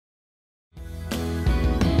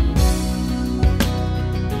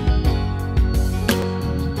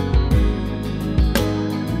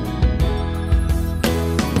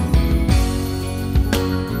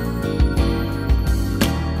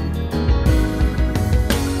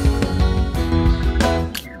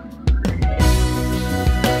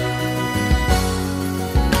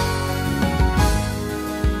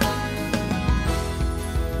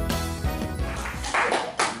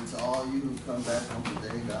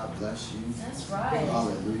God bless you. That's right.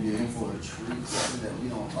 Hallelujah. And for a treat, something that we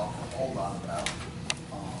don't talk a whole lot about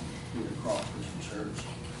here at Cross Christian Church.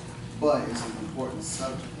 But it's an important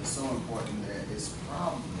subject. It's so important that it's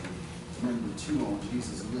probably number 2 on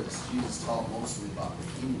Jesus' list. Jesus talked mostly about the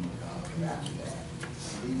kingdom of God. But after that,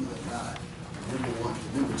 believe it or not, the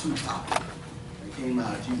number 2 topic that came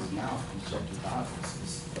out of Jesus' mouth from chapter 5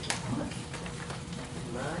 is money.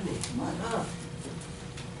 Money.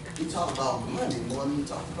 He talked about money more than he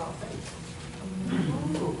talked about faith.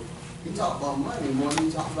 He talked about money more than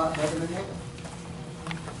he talked about heaven and hell.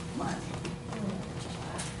 Money.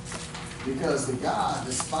 Because to God,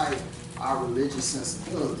 despite our religious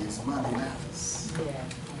sensibilities, money matters.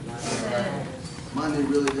 Yeah. Money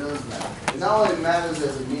really does matter. It not only matters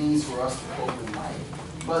as a means for us to cope in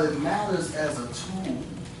life, but it matters as a tool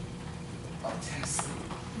of testing.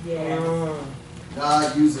 Yeah.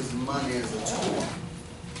 God uses money as a tool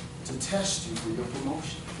to test you for your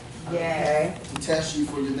promotion. Yeah. To test you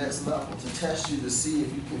for your next level. To test you to see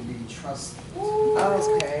if you can be trusted.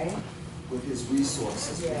 Okay. With his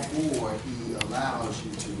resources before he allows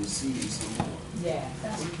you to receive some more. Yeah.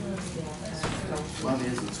 That's true. Yeah, that's true. Money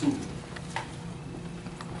is a tool.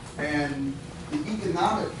 And the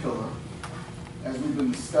economic pillar, as we've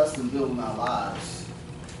been discussing building our lives,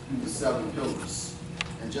 through the 7 pillars.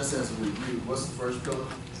 And just as a review, what's the first pillar?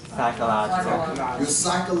 Psychological. Your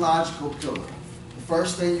psychological pillar. The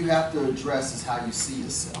first thing you have to address is how you see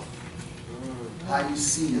yourself. How you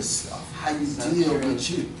see yourself. How you deal with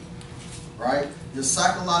you. Right? Your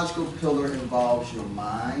psychological pillar involves your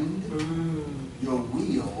mind, your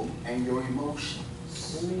will, and your emotions.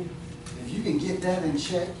 If you can get that in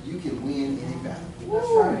check, you can win any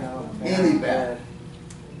battle. Any battle.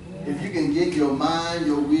 If you can get your mind,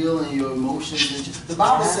 your will, and your emotions in check. The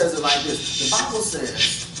Bible says it like this. The Bible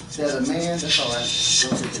says that a man, that's all right.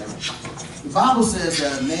 Don't take that. The Bible says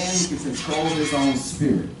that a man who can control his own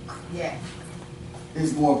spirit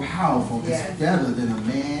is more powerful, is better than a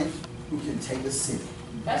man who can take a city.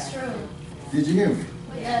 That's true. Did you hear me?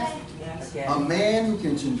 Yes. A man who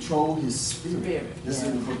can control his spirit, this is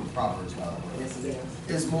in the book of Proverbs, by the way, Yes, it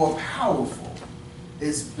is. is more powerful,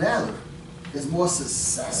 is better, is more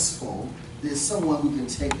successful than someone who can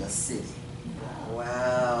take a city.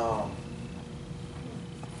 Wow.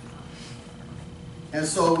 And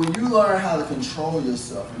so when you learn how to control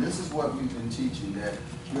yourself, and this is what we've been teaching, that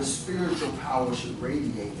your spiritual power should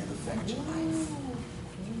radiate and affect your life.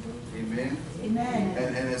 Amen? Amen.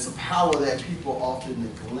 And it's a power that people often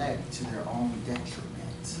neglect to their own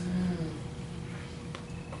detriment.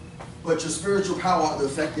 But your spiritual power ought to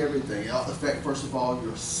affect everything. It ought to affect, first of all,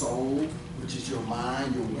 your soul, which is your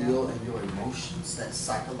mind, your will, and your emotions. That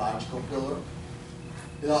psychological pillar.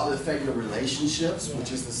 It ought to affect your relationships,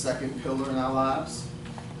 which is the second pillar in our lives.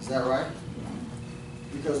 Is that right?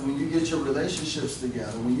 Because when you get your relationships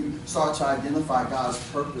together, when you start to identify God's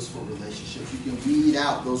purpose for relationships, you can weed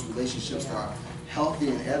out those relationships that are healthy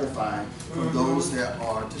and edifying from those that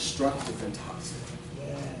are destructive and toxic.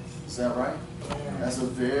 Is that right? That's a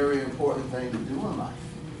very important thing to do in life.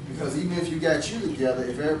 Because even if you got you together,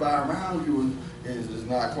 if everybody around you is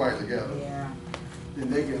not quite together, then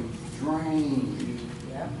they can drain you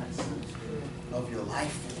of your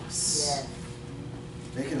life force.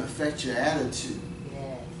 They can affect your attitude.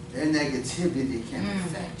 Their negativity can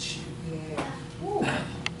affect you.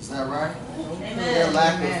 Is that right? Their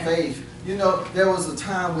lack of faith. You know, there was a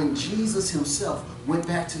time when Jesus himself went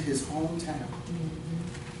back to his hometown.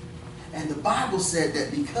 And the Bible said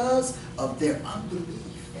that because of their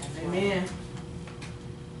unbelief,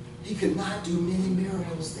 he could not do many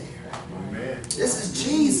miracles there. This is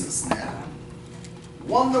Jesus now.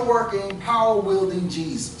 Wonder-working, power-wielding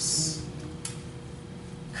Jesus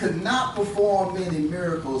could not perform many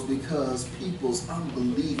miracles because people's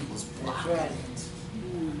unbelief was blocking it.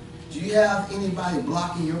 Do you have anybody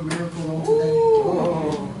blocking your miracle on today?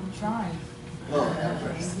 I'm trying. Lord have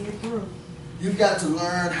mercy. You've got to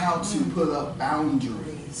learn how to put up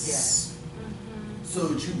boundaries so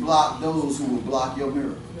that you block those who will block your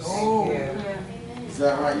miracles. Is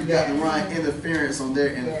that right? You got to run interference on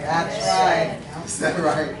their interference. That's right. Is that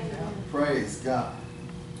right? Praise God.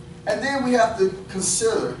 And then we have to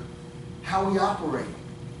consider how we operate.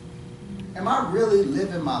 Am I really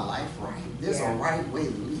living my life right? There's a right way to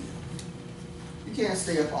live. You can't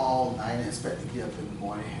stay up all night and expect to get up in the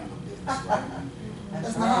morning and handle business, right?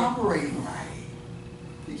 That's not operating right.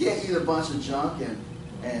 You can't eat a bunch of junk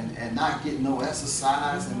and not get no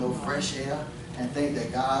exercise and no fresh air and think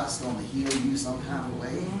that God's going to heal you some kind of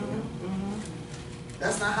way.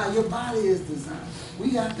 That's not how your body is designed.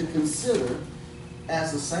 We have to consider,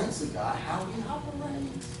 as the saints of God, how we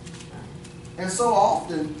operate. And so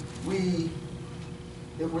often we,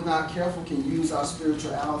 if we're not careful, can use our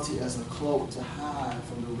spirituality as a cloak to hide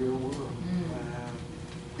from the real world.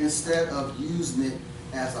 Instead of using it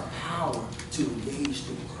as a power to engage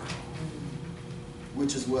the world,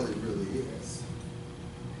 which is what it really is.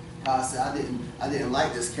 I said I didn't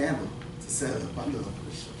light this candle to set it up under the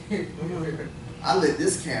bushel. I lit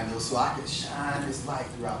this candle so I could shine this light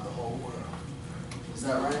throughout the whole world. Is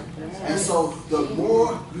that right? And so the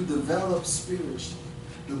more you develop spiritually,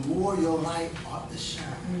 the more your light ought to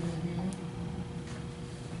shine.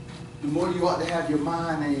 The more you ought to have your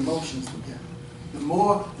mind and emotions together.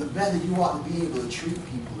 The better you ought to be able to treat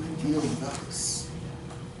people and deal with others.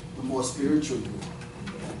 The more spiritual you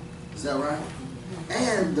are. Is that right?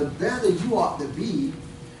 And the better you ought to be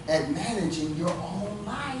at managing your own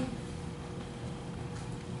life.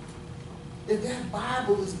 If that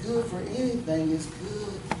Bible is good for anything, it's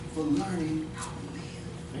good for learning how to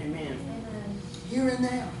live. Amen. Here and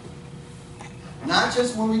now. Not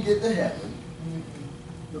just when we get to heaven.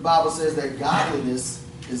 The Bible says that godliness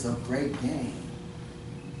is of great gain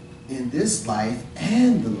in this life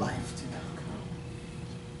and the life to come.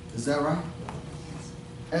 Is that right?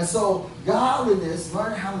 And so godliness,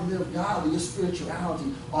 learn how to live godly. Your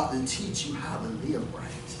spirituality ought to teach you how to live right.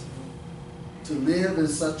 To live in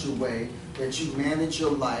such a way that you manage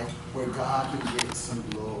your life where God can get some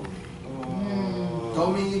glory.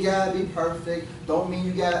 Don't mean you gotta be perfect. Don't mean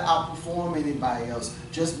you gotta outperform anybody else.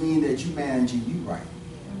 Just mean that you managing you right.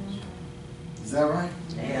 Is that right?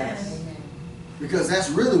 Yes. Because that's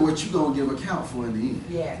really what you're gonna give account for in the end.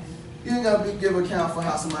 Yes. You ain't gonna give account for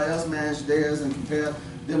how somebody else managed theirs and compare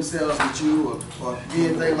themselves with you or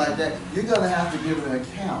anything like that. You're gonna have to give an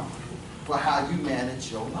account for how you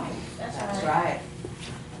manage your life. That's right.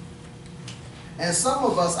 And some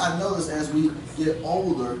of us, I notice as we get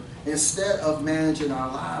older, instead of managing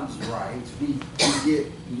our lives right, we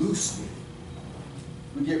get loose with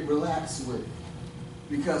it. We get relaxed with it.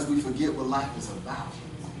 Because we forget what life is about.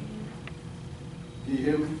 Do you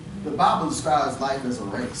hear me? The Bible describes life as a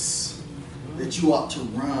race that you ought to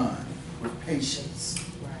run with patience,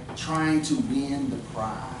 trying to win the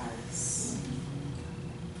prize.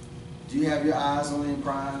 Do you have your eyes on any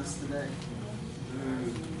prize today?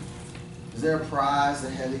 Is there a prize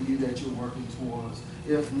ahead of you that you're working towards?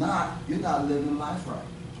 If not, you're not living life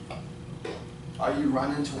right. Are you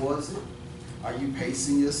running towards it? Are you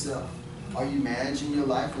pacing yourself? Are you managing your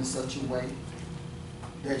life in such a way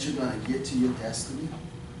that you're going to get to your destiny?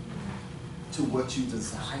 To what you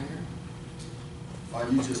desire? Or are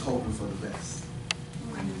you just hoping for the best?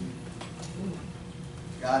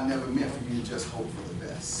 God never meant for you to just hope for the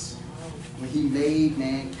best. When He made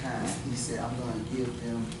mankind, He said, I'm going to give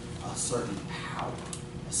them a certain power,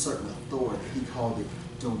 a certain authority. He called it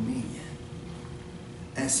dominion.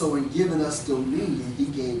 And so in giving us dominion, He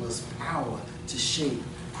gave us power to shape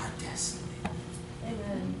our destiny.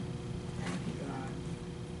 Amen. Thank you, God.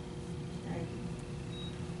 Thank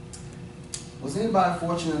you. Was anybody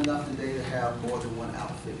fortunate enough today to have more than one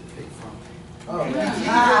outfit to pick from? Oh,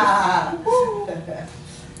 Ah.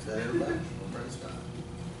 Is that everybody? Well, praise God.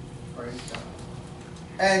 Praise God.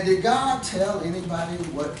 And did God tell anybody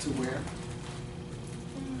what to wear?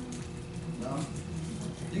 No?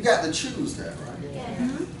 You got to choose that, right? Yeah.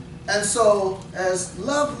 And so, as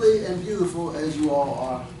lovely and beautiful as you all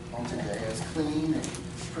are on today, as clean and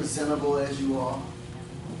presentable as you are,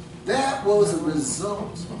 that was a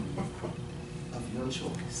result of your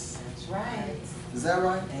choice. That's right. Is that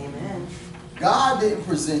right? Amen. God didn't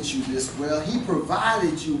present you this well. He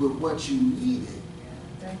provided you with what you needed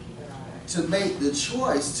Thank you, God. to make the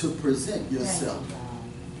choice to present Thank yourself you,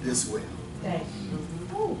 God. this way. Thank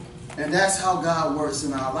you. And that's how God works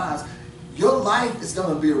in our lives. Your life is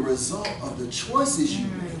going to be a result of the choices you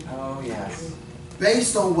make Oh, yes.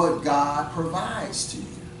 based on what God provides to you.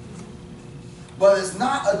 But it's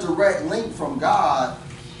not a direct link from God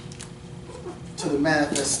to the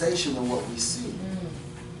manifestation of what we see.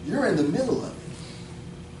 You're in the middle of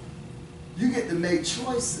it. You get to make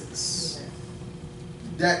choices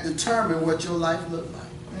that determine what your life looks like.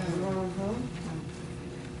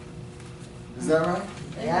 Is that right?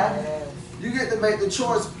 Yeah. You get to make the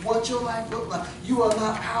choice what your life looks like. You are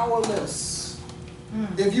not powerless.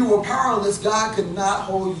 If you were powerless, God could not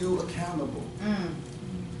hold you accountable.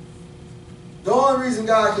 The only reason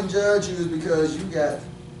God can judge you is because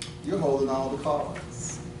you're holding all the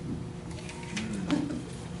cards. I'm going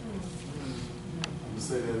to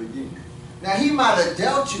say that again. Now, He might have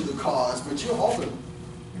dealt you the cards, but you're holding them.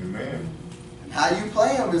 Amen. And how you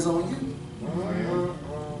play them is on you. Amen.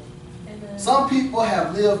 Amen. Some people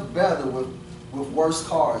have lived better with worse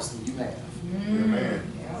cards than you have. Amen.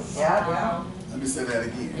 Yeah. Let me say that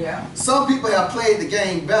again. Yeah. Some people have played the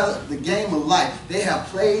game better, the game of life. They have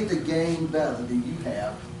played the game better than you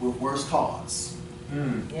have with worse cards.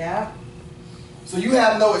 Yeah. So you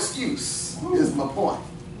have no excuse, is my point.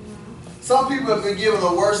 Some people have been given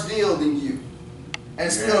a worse deal than you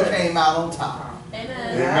and still came out on top.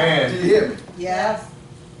 Amen. Amen. Do you hear me? Yes.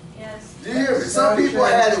 Yes. Do you hear me? Some people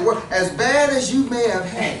had it worse. As bad as you may have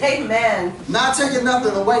had it. Amen. Not taking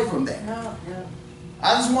nothing away from that. No, no.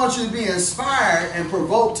 I just want you to be inspired and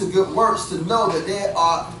provoked to good works, to know that there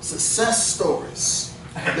are success stories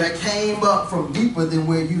that came up from deeper than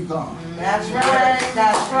where you've gone. That's right.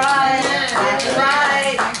 That's right. That's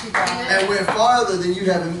right. Thank you, God. And went farther than you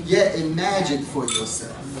have yet imagined for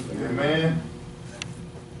yourself. Amen.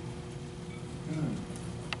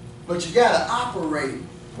 But you got to operate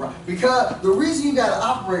right. Because the reason you got to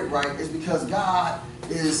operate right is because God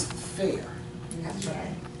is fair. That's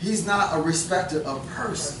right. He's not a respecter of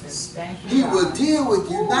persons. Thank you, He God. will deal with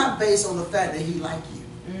you not based on the fact that he like you.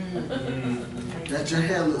 That your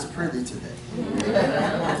hair looks pretty today.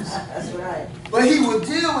 That's right. But he will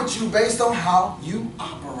deal with you based on how you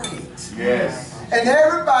operate. Yes. And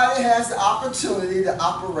everybody has the opportunity to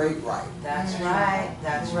operate right. That's right.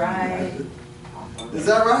 That's right. Is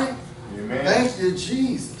that right? Amen. Thank you,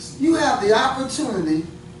 Jesus. You have the opportunity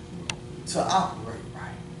to operate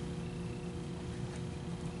right.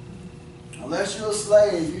 Unless you're a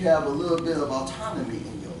slave, you have a little bit of autonomy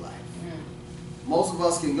in your life. Most of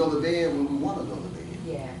us can go to bed when we want to go to bed.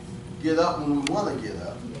 Yeah. Get up when we want to get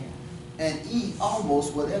up. Yeah. And eat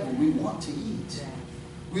almost whatever we want to eat.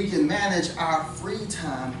 We can manage our free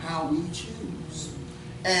time how we choose.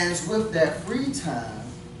 And it's with that free time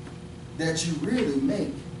that you really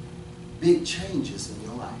make big changes in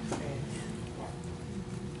your life.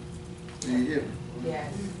 Do you hear me?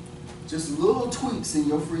 Yes. Just little tweaks in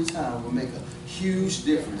your free time will make a huge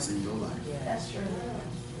difference in your life. That's true.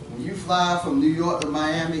 When you fly from New York to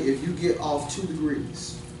Miami, if you get off 2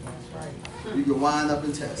 degrees, That's right. you can wind up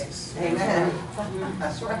in Texas. Amen.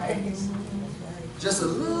 That's right. Just a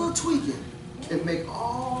little tweaking can make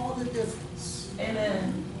all the difference.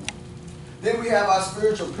 Amen. Then we have our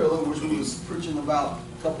spiritual pillar, which we was preaching about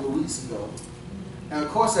a couple of weeks ago. And of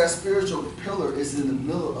course, that spiritual pillar is in the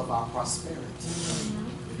middle of our prosperity.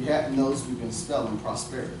 If you hadn't noticed, we've been spelling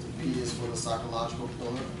prosperity. P is for the psychological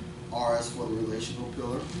pillar, R is for the relational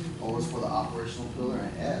pillar, O is for the operational pillar,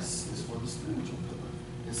 and S is for the spiritual pillar.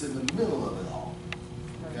 It's in the middle of it all.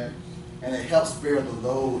 Okay? And it helps bear the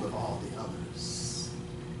load of all the others.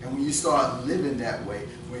 And when you start living that way,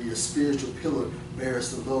 where your spiritual pillar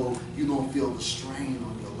bears the load, you don't feel the strain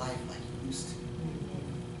on your life like you used to.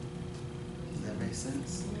 Does that make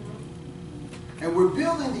sense? And we're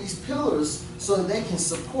building these pillars so that they can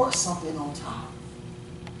support something on top.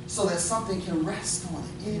 So that something can rest on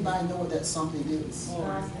it. Anybody know what that something is?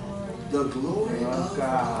 The glory of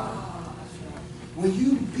God. When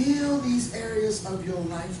you build these areas of your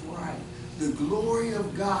life right, the glory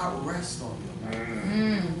of God rests on your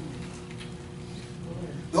life.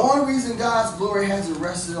 The only reason God's glory hasn't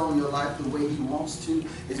rested on your life the way he wants to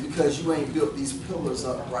is because you ain't built these pillars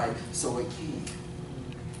up right so it can.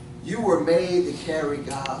 You were made to carry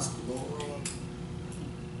God's glory.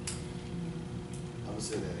 I will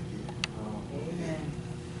say that again. Amen.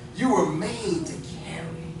 You were made to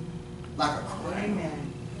carry like a crown.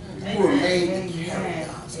 Amen. You were made to carry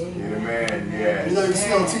God's glory. Amen. You Yes. know, you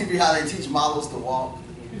see on TV how they teach models to walk,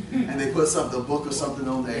 and they put something, a book or something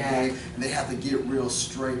on their head, and they have to get real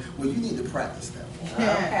straight. Well, you need to practice that.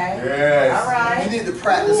 Okay. Yes. All right. You need to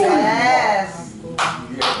practice how you walk. Yes.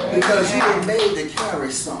 Yes. Because you were made to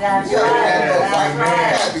carry something. That's You gotta right. have no That's right.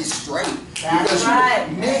 right. You gotta be straight. That's Because right.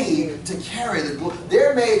 you were made to carry the glory.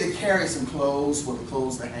 They're made to carry some clothes for the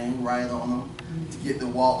clothes to hang right on them, to get the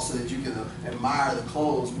walk so that you can admire the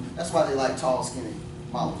clothes. That's why they like tall, skinny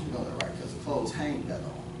models. You know that, right? Because the clothes hang better on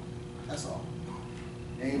them. That's all.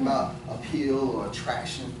 It ain't about appeal or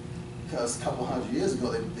attraction. Because a couple hundred years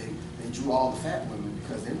ago, they drew all the fat women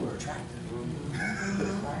because they were attractive.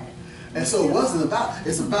 Right. And so it wasn't about,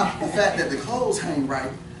 it's about the fact that the clothes hang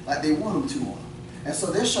right like they want them to on them. And so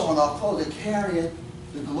they're showing off clothes, they're carrying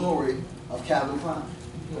the glory of Calvin Klein.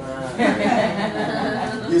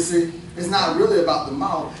 You see, it's not really about the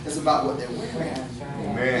model, it's about what they're wearing.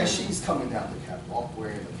 Amen. And she's coming down the catwalk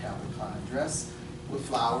wearing a Calvin Klein dress with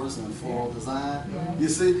flowers and floral design. You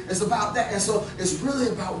see, it's about that. And so it's really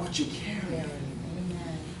about what you carry.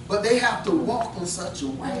 But they have to walk in such a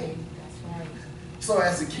way so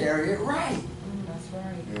as to carry it right.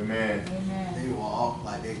 Amen. They walk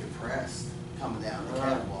like they depressed coming down the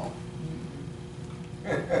catwalk.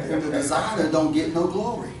 And the designer don't get no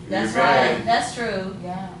glory. That's Amen. right. That's true.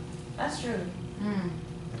 Yeah. That's true.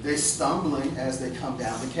 If they're stumbling as they come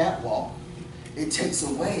down the catwalk, it takes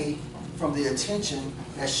away from the attention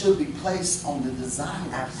that should be placed on the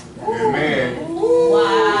designer. Amen.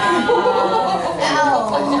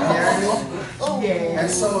 And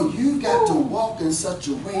so you got to walk in such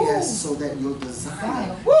a way as so that your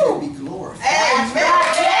design can be glorified.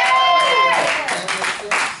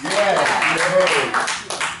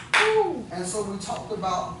 And so we talked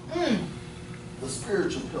about the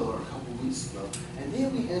spiritual pillar a couple weeks ago, and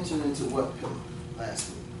then we entered into what pillar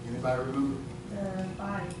last week? Anybody remember? The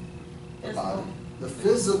body. The body. The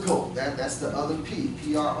physical. That's the other P.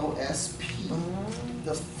 P-R-O-S-P.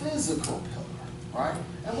 The physical pillar, right?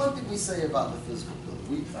 And what did we say about the physical pillar?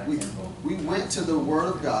 We went to the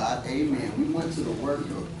Word of God. Amen. We went to the Word of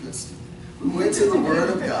God. We went to the Word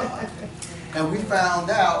of God, and we found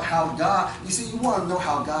out how God. You see, you want to know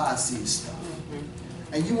how God sees stuff,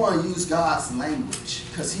 and you want to use God's language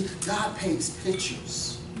because God paints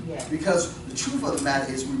pictures. Yes. Because the truth of the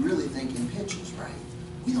matter is, we really think in pictures, right?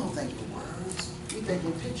 We don't think in words. We think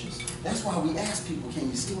in pictures. That's why we ask people, can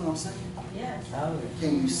you see what I'm saying? Yes.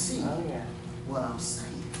 Can you see what I'm saying?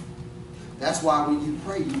 That's why when you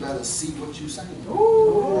pray, you better see what you're saying.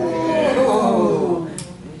 Ooh.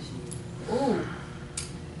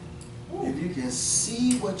 If you can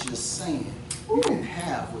see what you're saying, you can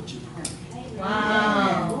have what you're praying.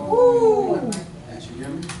 Wow. Did you hear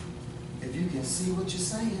me? If you can see what you're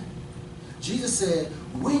saying. Jesus said,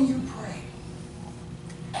 when you pray,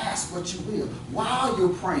 ask what you will. While you're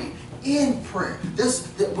praying, in prayer.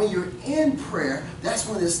 When you're in prayer, that's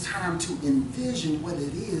when it's time to envision what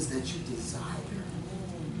it is that you desire.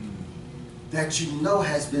 That you know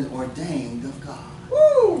has been ordained of God.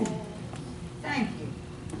 Woo. Thank you.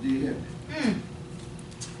 Do you hear me?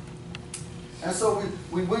 And so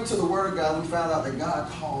we went to the Word of God and we found out that God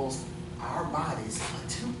calls our bodies a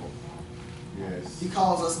temple. Yes. He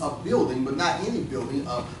calls us a building, but not any building,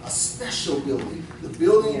 a special building. The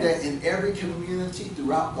building that in every community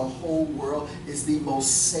throughout the whole world is the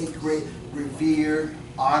most sacred, revered,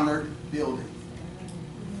 honored building.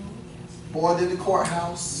 More than the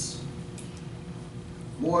courthouse,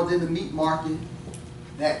 more than the meat market,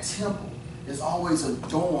 that temple is always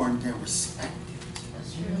adorned and respected.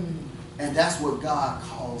 That's true. And that's what God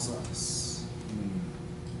calls us.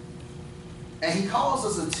 And He calls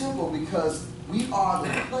us a temple because we are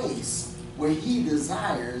the place where He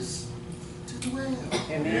desires to dwell.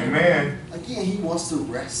 Amen. Again, He wants to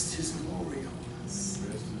rest His glory on us.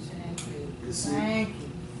 You see? Thank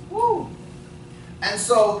you. Woo. And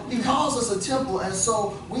so He calls us a temple, and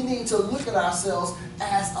so we need to look at ourselves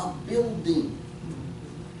as a building.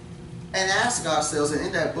 And ask ourselves, and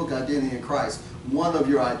in that book, Identity in Christ, one of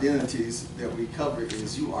your identities that we cover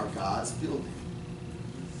is you are God's building.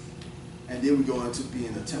 And then we go into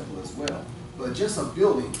being a temple as well. But just a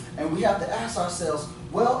building. And we have to ask ourselves,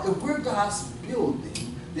 well, if we're God's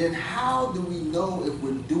building, then how do we know if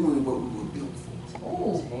we're doing what we were built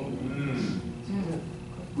for?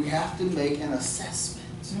 We have to make an assessment.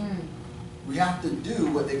 We have to do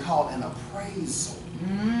what they call an appraisal.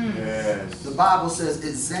 Yes. The Bible says,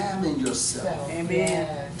 examine yourself.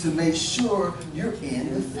 Amen. To make sure you're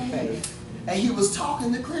in the faith. And He was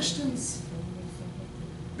talking to Christians.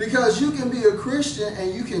 Because you can be a Christian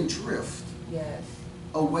and you can drift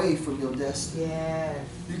away from your destiny. Yes.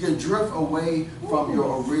 You can drift away from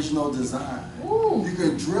your original design. You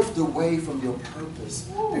can drift away from your purpose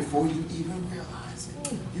before you even realize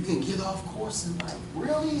it. You can get off course in life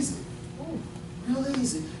real easy. Real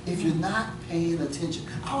easy if you're not paying attention.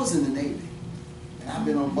 I was in the Navy, and I've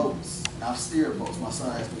been on boats, and I've steered boats. My son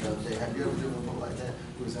asked me the other day, have you ever driven a boat like that?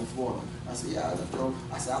 It was in Florida. I said, yeah, I drove.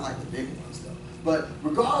 I said, I like the bigger ones, though. But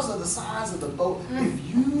regardless of the size of the boat, if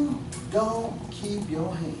you don't keep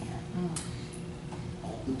your hand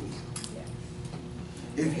on the wheel,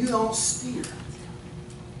 if you don't steer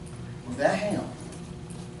with that helm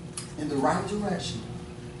in the right direction,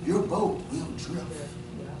 your boat will drift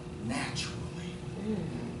naturally.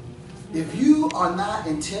 If you are not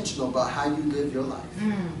intentional about how you live your life,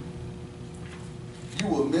 you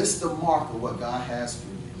will miss the mark of what God has for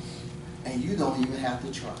you. And you don't even have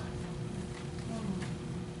to try.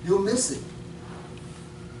 You'll miss it.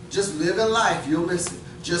 Just living life, you'll miss it.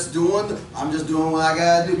 I'm just doing what I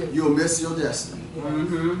gotta do. You'll miss your destiny.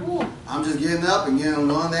 I'm just getting up and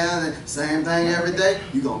going down and same thing every day.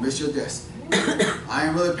 You're gonna miss your destiny. I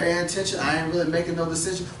ain't really paying attention. I ain't really making no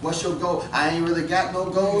decision. What's your goal? I ain't really got no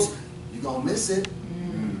goals. You're going to miss it.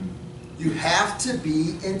 You have to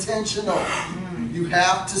be intentional. You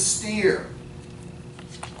have to steer.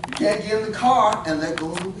 You can't get in the car and let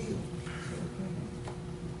go of the wheel.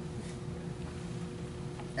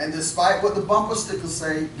 And despite what the bumper stickers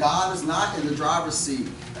say, God is not in the driver's seat.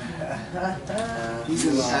 He's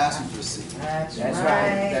in the passenger seat. That's That's right.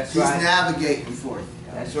 right. That's He's right. navigating for you.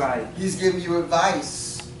 That's right. He's giving you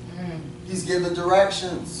advice. He's giving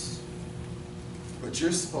directions. But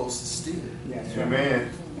you're supposed to steer. That's right. Amen.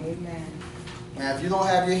 Amen. Now, if you don't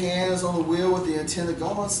have your hands on the wheel with the intent of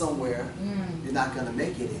going somewhere, you're not going to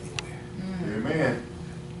make it anywhere. Amen.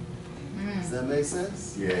 Does that make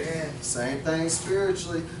sense? Yes. Same thing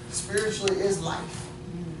spiritually. Spiritually is life.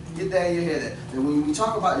 Get that in your head. And when we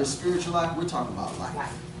talk about your spiritual life, we're talking about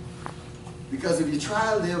life. Because if you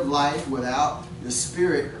try to live life without your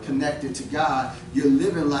spirit connected to God, you're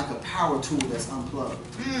living like a power tool that's unplugged.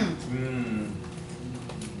 Mm.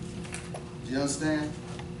 Do you understand?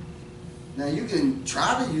 Now you can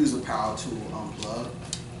try to use a power tool unplugged,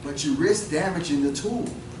 but you risk damaging the tool.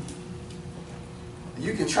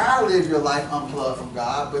 You can try to live your life unplugged from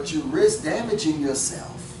God, but you risk damaging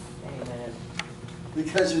yourself. Amen.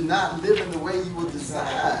 Because you're not living the way you would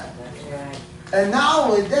desire. That's right. And not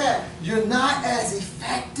only that, you're not as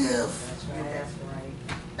effective That's right. That's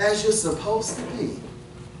right. as you're supposed to be.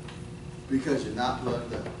 Because you're not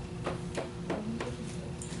plugged up.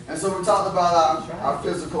 And so we talked about our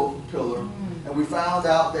physical pillar. And we found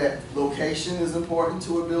out that location is important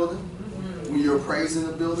to a building. When you're appraising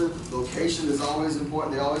a building, location is always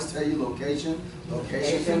important. They always tell you location,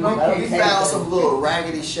 location. We found some little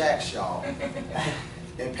raggedy shacks, y'all,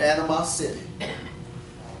 in Panama City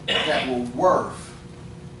that were worth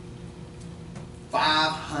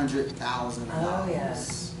 $500,000 Oh,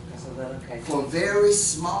 yes. That's a little case. for very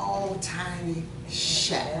small, tiny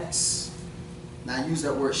shacks. Now I use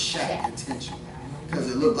that word shack intentionally because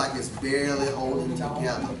it looked like it's barely holding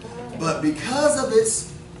together. But because of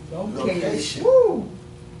its location,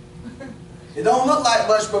 it don't look like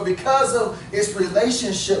much, but because of its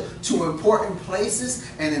relationship to important places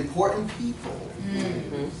and important people,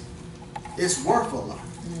 it's worth a lot.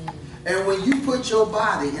 And when you put your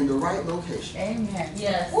body in the right location, Amen.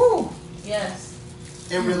 Yes. Yes.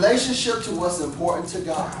 in relationship to what's important to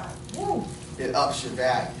God, it ups your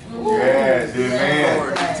value. Yes.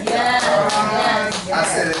 Amen. Yes. I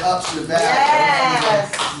said it ups your value.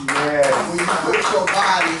 Yes. Yes. When you put your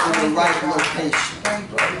body in the right location.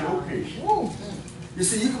 Right location. You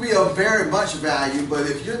see, you can be of very much value, but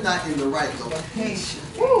if you're not in the right location,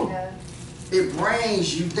 it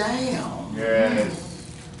brings you down. Yes.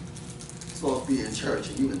 You're supposed to be in church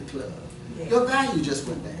and you in the club. Your value just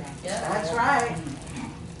went down. That's right.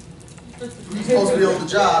 You're supposed to be on the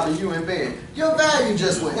job and you in bed. Your value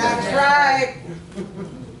just went down. That's right.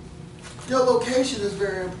 Your location is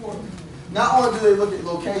very important. Not only do they look at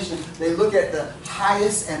location, they look at the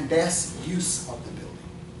highest and best use of the building.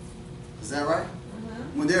 Is that right?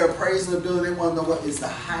 When they're appraising the building, they want to know what is the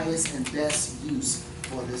highest and best use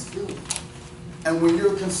for this building. And when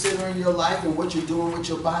you're considering your life and what you're doing with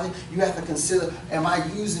your body, you have to consider, am I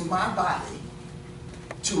using my body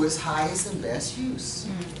to its highest and best use?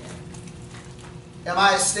 Am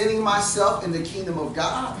I extending myself in the kingdom of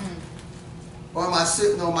God? Or am I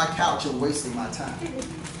sitting on my couch and wasting my time?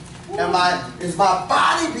 Is my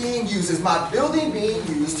body being used? Is my building being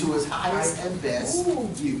used to its highest and best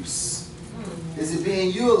use? Is it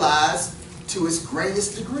being utilized to its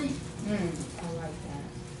greatest degree?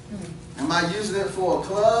 Am I using it for a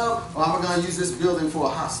club, or am I going to use this building for a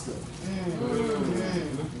hospital?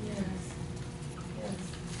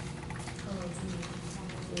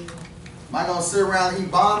 Am I going to sit around and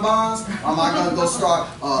eat bonbons, or am I going to go start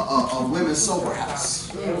a women's sober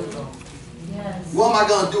house? Yes. What am I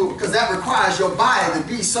going to do? Because that requires your body to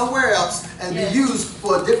be somewhere else and be used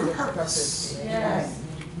for a different purpose. Yes.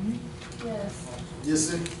 Yes. You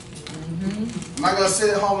see? Am I going to sit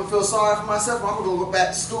at home and feel sorry for myself, or am I going to go back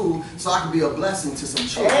to school so I can be a blessing to some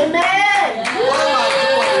children? Amen. What am I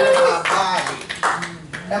doing with my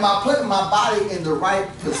body? Am I putting my body in the right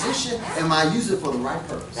position? Am I using it for the right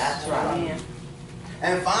purpose? That's right.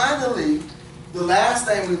 And finally, the last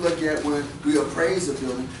thing we look at when we appraise a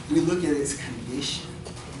building, we look at its condition.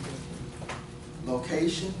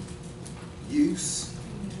 Location, use,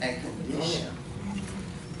 and condition.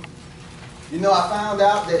 You know, I found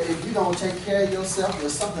out that if you don't take care of yourself,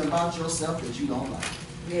 there's something about yourself that you don't like.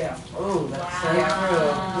 Yeah. Oh, that's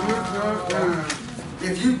so true.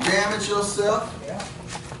 If you damage yourself,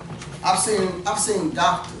 I've seen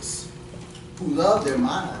doctors who love their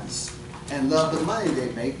minds and love the money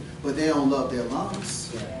they make, but they don't love their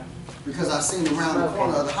lungs. Yeah. Because I've seen them around the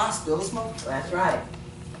corner of the hospital smoking. That's right.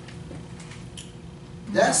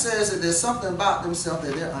 That says that there's something about themselves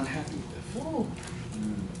that they're unhappy with.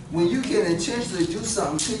 When you can intentionally do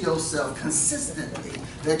something to yourself consistently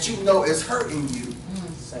that you know is hurting you,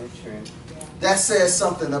 So true. That says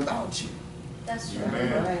something about you. That's true.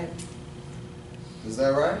 Amen. Right. Is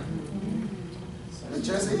that right? It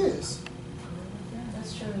just is.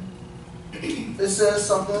 That's true. It says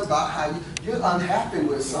something about how you're unhappy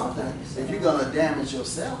with something if you're going to damage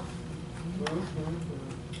yourself.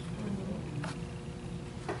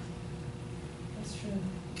 That's true.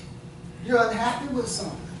 You're unhappy with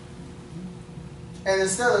something. And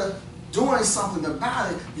instead of doing something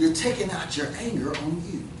about it, you're taking out your anger on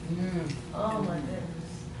you. Oh my goodness.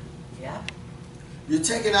 Yeah, You're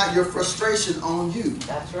taking out your frustration on you.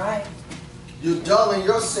 that's right. You're dulling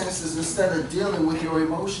your senses instead of dealing with your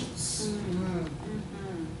emotions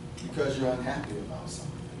because you're unhappy about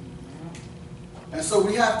something. And so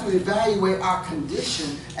we have to evaluate our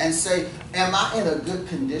condition and say, am I in a good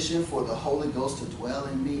condition for the Holy Ghost to dwell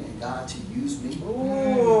in me and God to use me?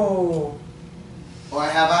 Ooh. Or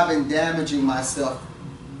have I been damaging myself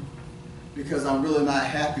because I'm really not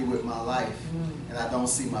happy with my life and I don't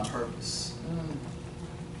see my purpose?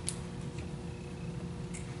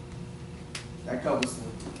 That covers the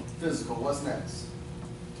physical. What's next?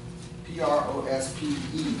 Prospe,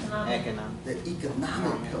 Economic. the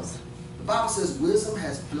economic pillar. The Bible says wisdom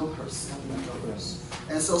has built her seven pillars.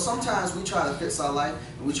 And so sometimes we try to fix our life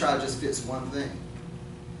and we try to just fix one thing,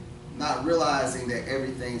 not realizing that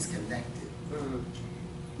everything's connected.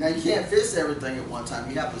 Now you can't fix everything at one time.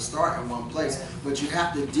 You have to start in one place, but you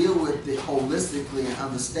have to deal with it holistically and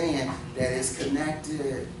understand that it's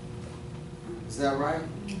connected. Is that right?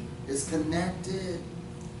 It's connected.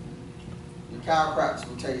 Your chiropractor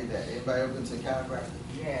will tell you that. Everybody ever been to a chiropractor?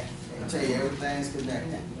 Yes. They'll tell you everything's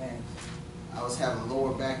connected. Yes. I was having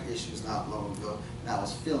lower back issues not long ago, and I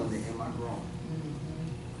was feeling it in my groin.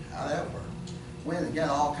 How that work? Went and got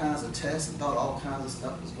all kinds of tests and thought all kinds of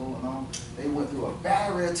stuff was going on. They went through a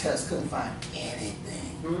battery of tests, couldn't find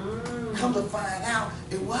anything. Come to find out,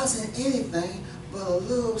 it wasn't anything but a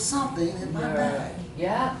little something in my back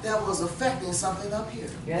Yeah. that was affecting something up here.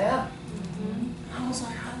 Yeah. I was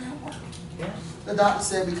like, how that work? Yeah. The doctor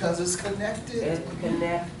said because it's connected. It's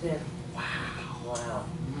connected. Wow. Wow.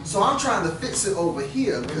 So I'm trying to fix it over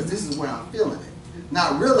here because this is where I'm feeling it.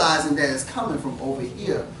 Not realizing that it's coming from over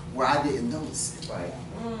here where I didn't notice it. Right.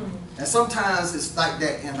 And sometimes it's like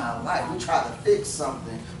that in our life. We try to fix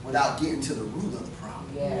something without getting to the root of the problem.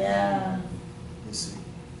 Yeah. You see.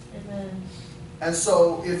 Amen. And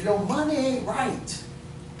so if your money ain't right,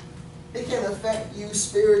 it can affect you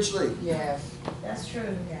spiritually. Yes. That's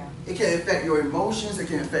true. Yeah. It can affect your emotions. It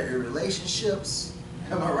can affect your relationships.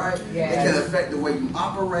 Am I right? Yes. It can affect the way you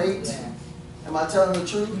operate. Yes. Am I telling the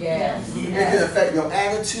truth? Yes. It can affect your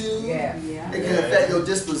attitude. Yes. It can affect your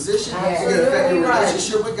disposition. Yes. It can affect your Absolutely right.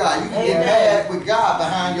 relationship with God. You can get Amen. mad with God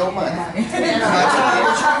behind your money. Am I telling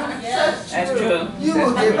the truth? Yes. That's true. You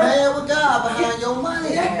will get mad with God behind your money.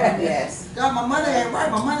 Yes. God, my money ain't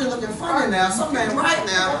right. My money looking funny now. Something ain't right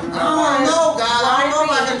now. I don't know, God. I don't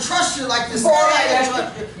know if I can trust you like this. I can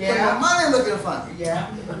trust you. But my money looking funny.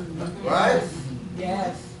 Yeah. Right?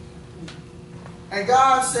 Yes. And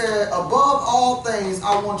God said, above all things,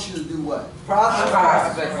 I want you to do what? Prosper.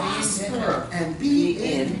 Prosper and be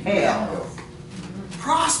in health.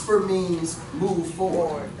 Prosper means move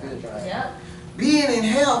forward. Yep. Being in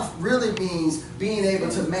health really means being able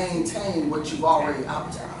to maintain what you've already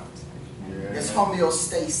obtained. It's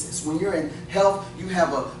homeostasis. When you're in health, you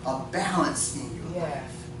have a balance in your life.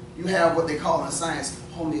 Yes. You have what they call in science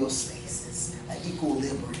homeostasis, an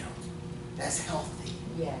equilibrium. That's healthy,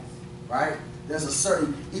 Yes. right? There's a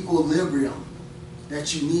certain equilibrium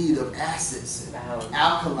that you need of acids and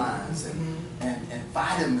alkalines and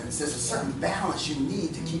vitamins. There's a certain balance you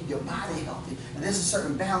need to keep your body healthy. And there's a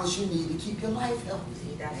certain balance you need to keep your life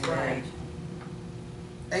healthy. That's right.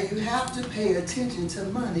 And you have to pay attention to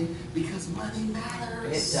money because money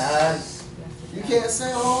matters. It does. You can't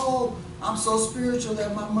say, oh, I'm so spiritual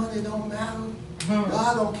that my money don't matter.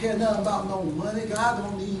 God don't care nothing about no money. God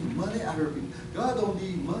don't need money. I heard people, God don't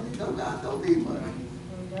need money. No, God don't need money.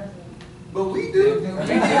 But we do.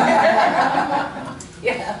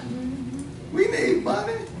 Yeah. We need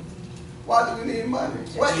money. Why do we need money?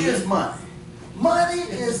 What is money? Money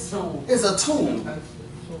is a tool.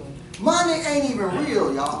 Money ain't even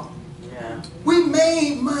real, y'all. Yeah. We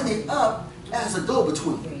made money up as a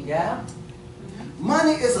go-between. Yeah.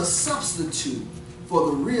 Money is a substitute for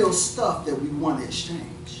the real stuff that we want to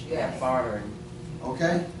exchange. Yeah. Bartering.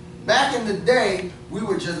 Okay? Back in the day, we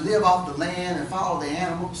would just live off the land and follow the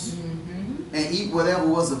animals and eat whatever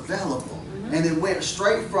was available. And it went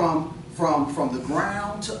straight from the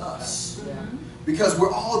ground to us. Yeah. Because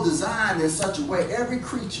we're all designed in such a way, every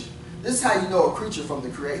creature, this is how you know a creature from the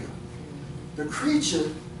Creator. The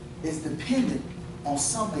creature is dependent on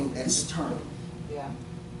something external. Yeah.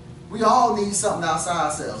 We all need something outside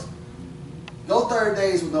ourselves. Go 30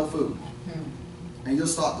 days with no food, and you'll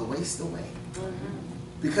start to waste away.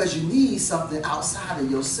 Because you need something outside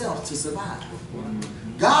of yourself to survive.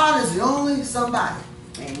 God is the only somebody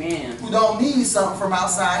Amen. who don't need something from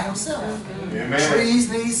outside himself. Amen.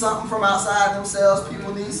 Trees need something from outside themselves.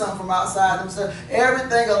 People need something from outside themselves.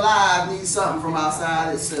 Everything alive needs something from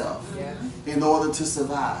outside itself in order to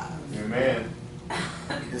survive. Amen.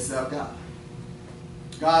 Except God.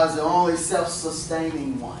 God is the only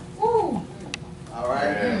self-sustaining one. Woo. All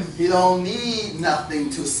right? Yes. He don't need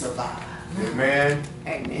nothing to survive. Amen.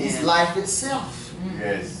 He's Amen. life itself.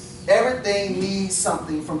 Yes. Everything needs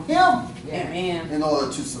something from him Amen. in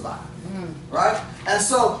order to survive. Right? And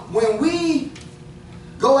so when we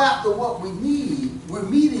go after what we need, we're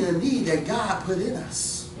meeting a need that God put in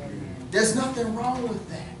us. There's nothing wrong with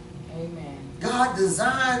that. Amen. God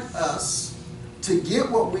designed us to get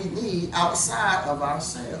what we need outside of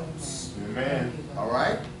ourselves. Amen. All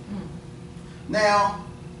right? Now,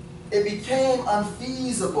 it became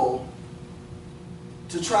unfeasible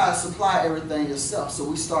to try to supply everything yourself. So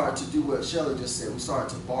we started to do what Shelley just said. We started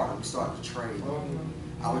to barter. We started to trade.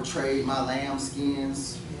 I would trade my lamb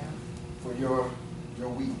skins for your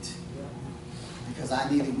wheat. Because I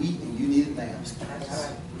needed wheat and you needed lamb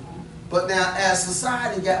skins. But now as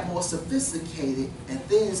society got more sophisticated and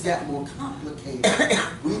things got more complicated,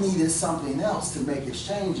 we needed something else to make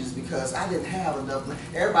exchanges because I didn't have enough.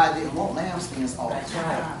 Everybody didn't want lamb skins all the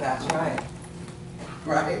time. That's right.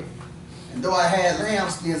 Right? And though I had lamb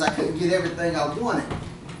skins, I couldn't get everything I wanted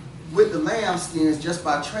with the lamb skins just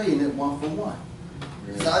by trading it one for one.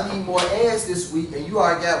 So I need more eggs this week, and you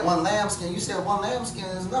already got one lamb skin. You said one lamb skin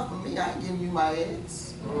is enough for me. I ain't giving you my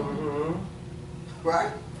eggs.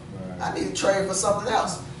 Right? I need to trade for something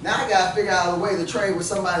else. Now I got to figure out a way to trade with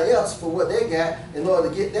somebody else for what they got in order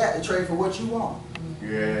to get that to trade for what you want.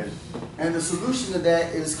 Yes. And the solution to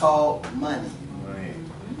that is called money. Money.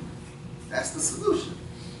 That's the solution.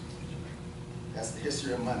 That's the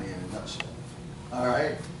history of money in a nutshell. All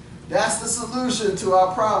right? That's the solution to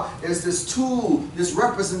our problem. Is this tool, this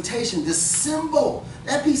representation, this symbol.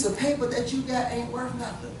 That piece of paper that you got ain't worth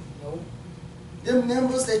nothing. Nope. Them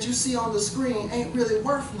numbers that you see on the screen ain't really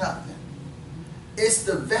worth nothing. It's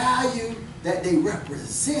the value that they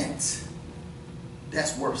represent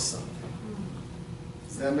that's worth something.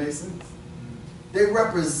 Does that make sense? They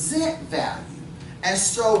represent value. And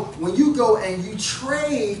so when you go and you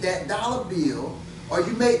trade that dollar bill, or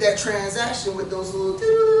you make that transaction with those little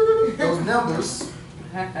those numbers,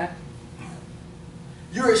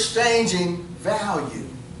 you're exchanging value.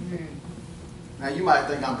 Now you might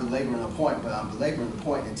think I'm belaboring the point, but I'm belaboring the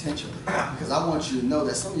point intentionally because I want you to know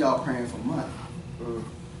that some of y'all praying for money.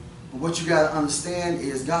 But what you got to understand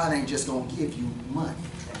is God ain't just going to give you money.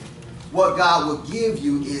 What God will give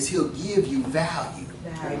you is He'll give you value.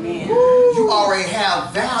 Amen. You already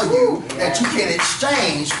have value that you can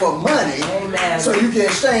exchange for money. Amen. So you can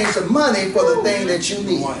exchange the money for the thing that you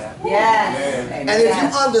need. Yes. Amen. And if you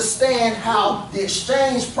understand how the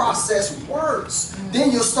exchange process works,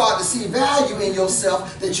 then you'll start to see value in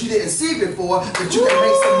yourself that you didn't see before, that you can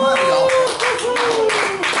make some money off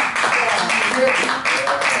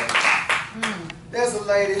of. There's a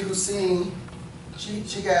lady who's seen,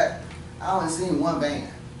 she got, I only seen one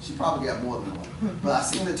van. She probably got more than one, but I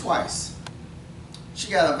seen it twice. She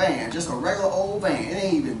got a van, just a regular old van. It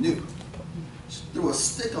ain't even new. She threw a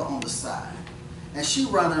sticker on the side. And she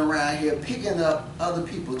running around here picking up other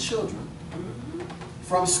people's children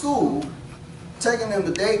from school, taking them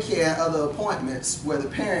to daycare and other appointments where the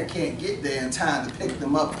parent can't get there in time to pick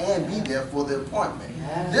them up and be there for the appointment.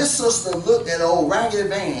 Yes. This sister looked at old raggedy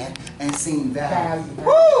van and seen value.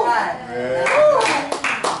 Yes.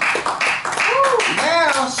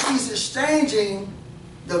 Now she's exchanging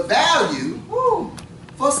the value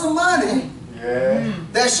for some money Yes.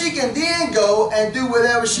 that she can then go and do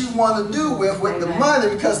whatever she want to do with the money,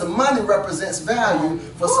 because the money represents value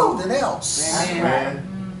for something else. Amen.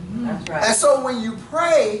 That's right. And so when you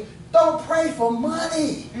pray, don't pray for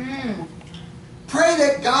money. Pray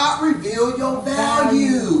that God reveal your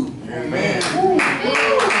value. Amen.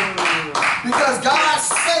 Because God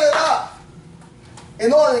set it up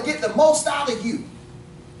in order to get the most out of you.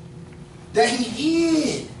 That He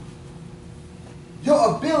hid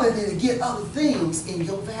your ability to get other things in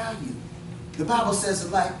your value. The Bible says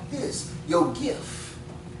it like this: your gift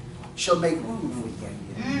shall make room for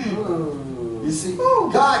you. You see,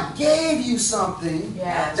 God gave you something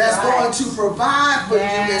that's going to provide for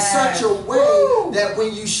you in such a way that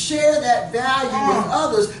when you share that value with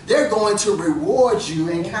others, they're going to reward you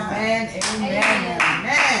in kind. Amen. Amen.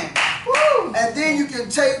 Amen. And And then you can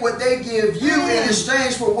take what they give you in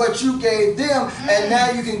exchange for what you gave them, and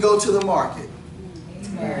now you can go to the market.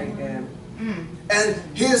 Very good. And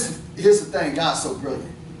here's the thing, God's so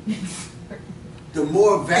brilliant. The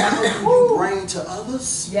more value you bring to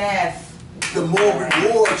others, Yes. the more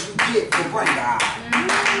rewards you get for bringing.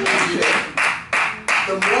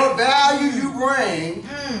 The more value you bring,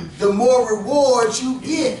 the more rewards you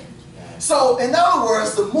get. So, in other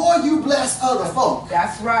words, the more you bless other folk,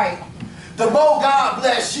 That's right. the more God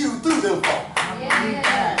bless you through them folk.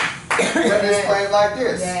 Yes. Let me explain like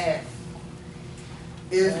this. Yes.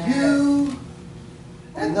 If you,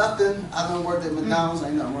 and nothing, I don't work at McDonald's,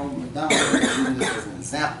 ain't nothing wrong with McDonald's, I'm using this as an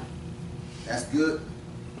example. That's good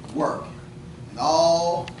work. And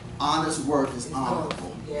all honest work is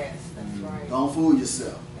honorable. Yes, that's right. Don't fool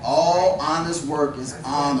yourself. All honest work is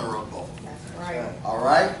honorable. That's right. All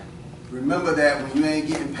right? Remember that when you ain't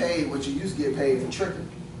getting paid what you used to get paid for tricking.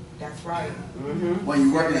 That's right. When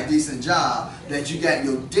you working a decent job, that you got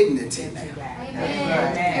your dignity now.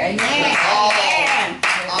 Amen. Amen. All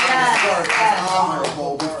honest work is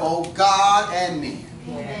honorable before God and men.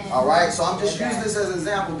 Amen. All right? So I'm just using this as an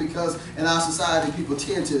example because in our society, people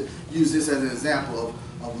tend to use this as an example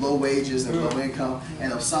of low wages and low income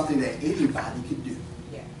and of something that anybody could do.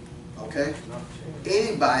 Okay?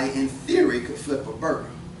 Anybody, in theory, could flip a burger.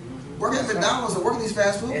 Working at McDonald's and working these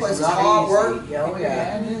fast food places is hard work. Oh,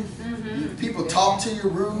 yeah. People talk to you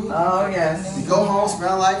rude. Oh, yes. You go home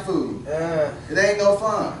smell like food. It ain't no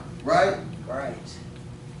fun, right? Right.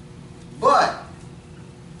 But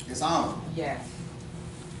it's honorable. Yes.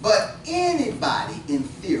 But anybody, in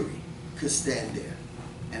theory, could stand there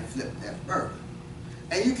and flip that burger.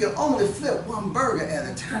 And you can only flip one burger at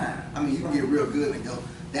a time. I mean, you can get real good and go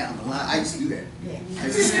down the line. I used to do that. I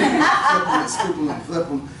used to scoop them and flip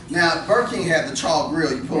them. Now, Burger King had the char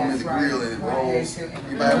grill. You put them in the grill and it rolls.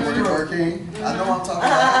 Anybody work at Burger King? I know what I'm talking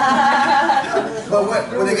about.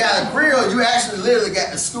 But when they got a grill, you actually literally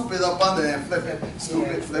got to scoop it up under there and flip it. Scoop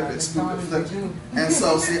it, flip it, scoop it, flip it. And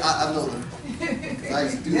so, see, I know that. I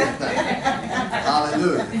used to do that thing.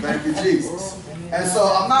 Hallelujah. Thank you, Jesus. And so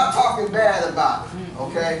I'm not talking bad about it,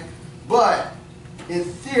 okay? But in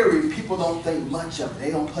theory, people don't think much of it.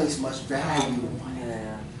 They don't place much value on it.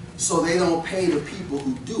 Yeah. So they don't pay the people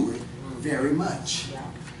who do it very much.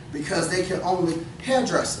 Because they can only,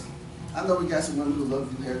 hairdressing. I know we got some women who love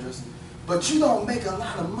to do hairdressing. But you don't make a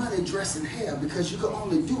lot of money dressing hair because you can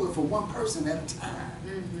only do it for one person at a time.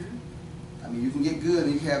 I mean, you can get good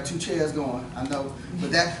and you can have 2 chairs going, I know.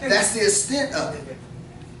 But that's the extent of it.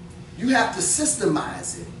 You have to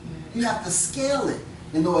systemize it. You have to scale it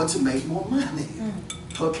in order to make more money.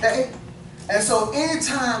 Okay? And so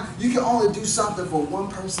anytime you can only do something for one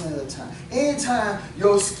person at a time, anytime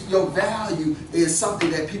your value is something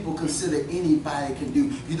that people consider anybody can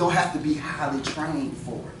do, you don't have to be highly trained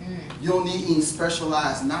for it. You don't need any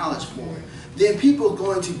specialized knowledge for it. Then people are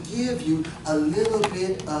going to give you a little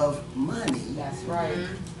bit of money. That's right.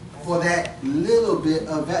 For that little bit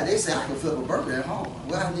of that. They say, I can flip a burger at home.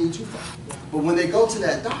 What I need you for? But when they go to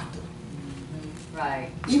that doctor,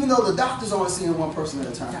 Right. even though the doctor's only seeing one person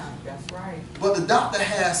at a time, That's right. but the doctor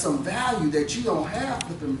has some value that you don't have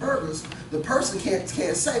flipping burgers, the person can't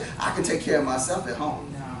say, I can take care of myself at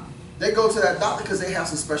home. No. They go to that doctor because they have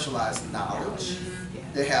some specialized knowledge.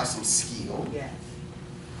 They have some skill. Yes.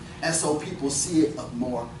 And so people see it of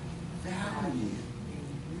more value.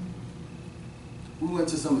 We went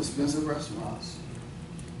to some expensive restaurants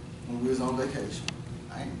when we was on vacation.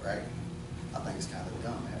 I ain't bragging. I think it's kind of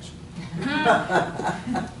dumb, actually.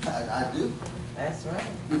 I do. That's right.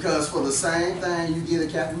 Because for the same thing you get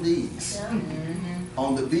at Captain D's,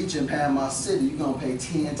 on the beach in Panama City, you're going to pay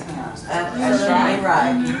 10 times. That's right.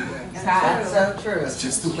 That's so true. That's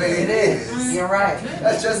just the way it is. You're right.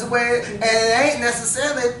 That's just the way it is. And it ain't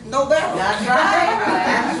necessarily no better. That's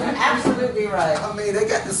right. Absolutely right. I mean, they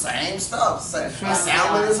got the same stuff. A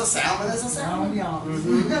salmon is a salmon is a salmon.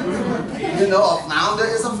 You know, a flounder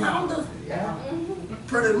is a flounder. Yeah.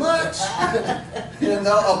 Pretty much. You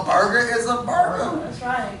know, a burger is a burger. That's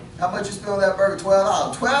right. How much you spend on that burger?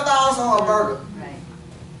 $12. $12 on a burger. Right.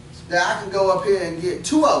 Now I can go up here and get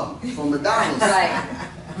 2 of them from McDonald's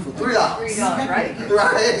for $3. $3, right?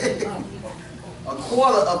 Right? A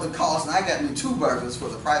quarter of the cost, and I got me 2 burgers for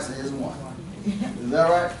the price of his one. Is that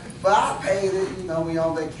right? But I paid it, you know, we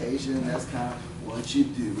on vacation, and that's kind of what you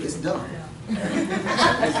do. It's dumb.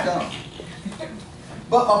 It's dumb.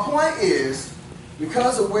 But my point is,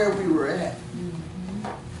 because of where we were at,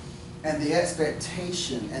 and the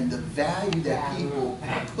expectation and the value that people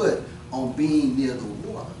put on being near the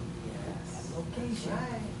water, Location.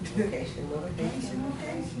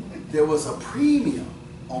 there was a premium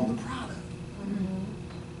on the product.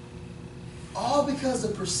 All because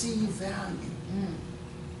of perceived value.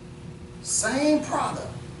 Same product,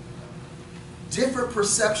 different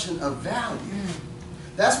perception of value.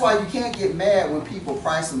 That's why you can't get mad when people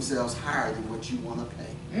price themselves higher than what you want to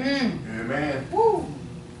pay. Amen. Woo.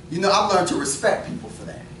 You know, I've learned to respect people for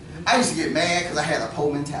that. I used to get mad because I had a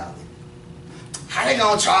poor mentality. How they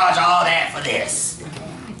gonna charge all that for this?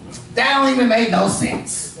 That don't even make no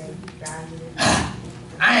sense.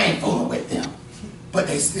 I ain't fooling with them, but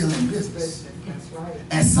they still in business.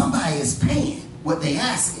 And somebody is paying what they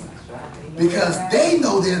asking because they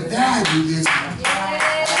know their value is.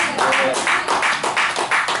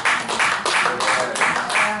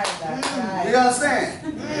 You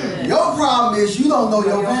understand? Your problem is you don't know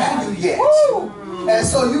your value yet. And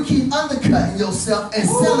so you keep undercutting yourself and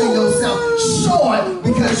selling yourself short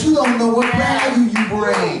because you don't know what value you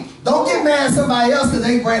bring. Don't get mad at somebody else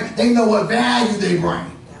because they know what value they bring.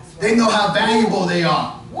 They know how valuable they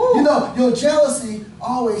are. You know, your jealousy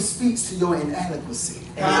always speaks to your inadequacy.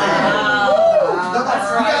 You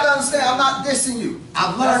gotta understand, I'm not dissing you.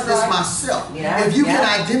 I've learned this myself. If you can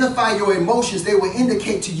identify your emotions, they will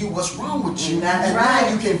indicate to you what's wrong with you, and now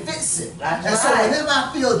you can fix it. And so whenever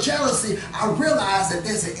I feel jealousy, I realize that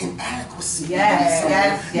there's an inadequacy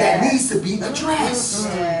that needs to be addressed.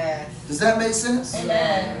 Does that make sense?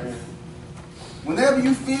 Amen. Whenever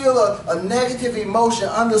you feel a negative emotion,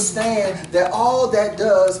 understand that all that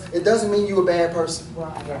does, it doesn't mean you're a bad person.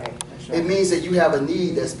 It means that you have a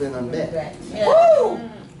need that's been unmet. Woo!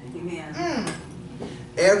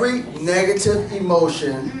 Every negative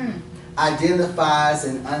emotion identifies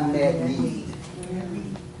an unmet need.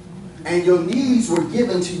 And your needs were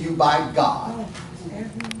given to you by God.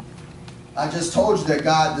 I just told you that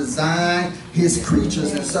God designed his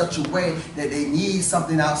creatures in such a way that they need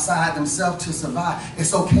something outside themselves to survive.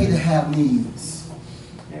 It's okay to have needs.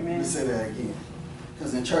 Let me say that again.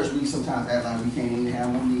 Because in church we sometimes act like we can't even have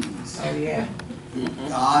no needs. Oh yeah.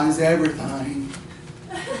 God is everything.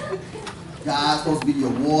 God's supposed to be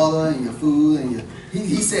your water and your food and your.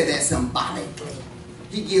 He said that symbolically.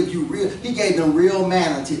 He gave them real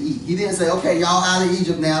manna to eat. He didn't say, okay, y'all out of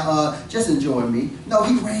Egypt now, just enjoy me. No,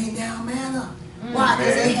 he rained down manna. Why?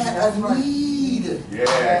 Because they had a need.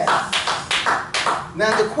 Yes.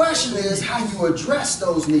 Now the question is how you address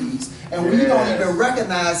those needs. And when you don't even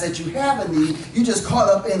recognize that you have a need, you just caught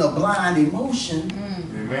up in a blind emotion.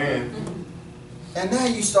 Amen. And now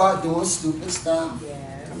you start doing stupid stuff.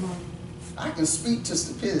 I can speak to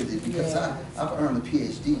stupidity because I've earned a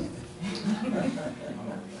PhD in it.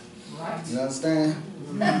 You understand?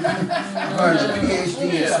 I've earned a PhD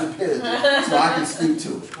in stupidity, so I can speak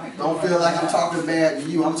to it. Don't feel like I'm talking bad to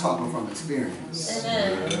you. I'm talking from experience.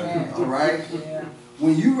 All right?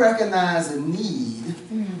 When you recognize a need,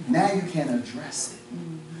 now you can address it.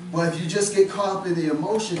 But if you just get caught up in the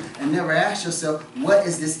emotion and never ask yourself, what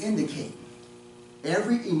is this indicating?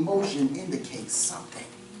 Every emotion indicates something.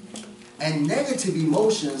 And negative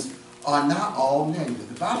emotions are not all negative.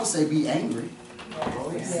 The Bible says be angry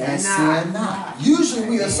and sin not. Usually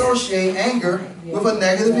we associate anger with a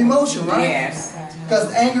negative emotion, right? Yes.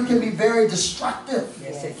 Because anger can be very destructive.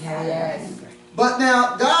 Yes, it can. But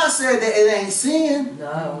now God said that it ain't sin.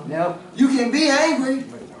 No. Nope. You can be angry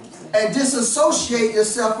and disassociate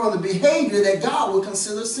yourself from the behavior that God would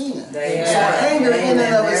consider sin. So anger in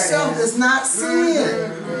and of itself is not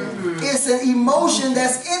sin. It's an emotion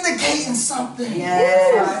that's indicating something.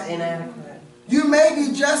 Yes. Inadequate. You may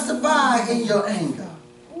be justified in your anger.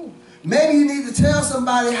 Maybe you need to tell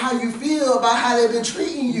somebody how you feel about how they've been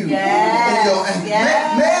treating you in your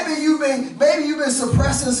anger. Maybe you've been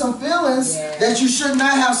suppressing some feelings that you should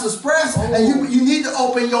not have suppressed, and you need to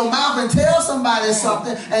open your mouth and tell somebody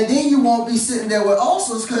something, and then you won't be sitting there with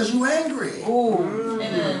ulcers because you're angry.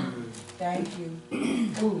 Amen. Thank you.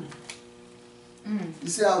 You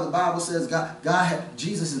see how the Bible says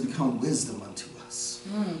Jesus has become wisdom unto us.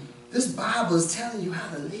 This Bible is telling you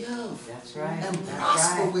how to live. That's right. And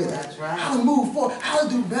prosper with it. That's right. How to move forward. How to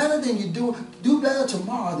do better than you do better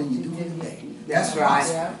tomorrow than you do today. That's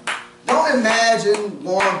right. Don't imagine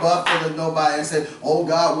Warren Buffett or nobody and say, oh,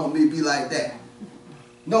 God want me to be like that.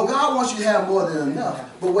 No, God wants you to have more than enough.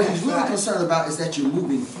 But what he's really concerned about is that you're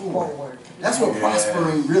moving forward. That's what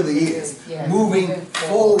prospering really is. Moving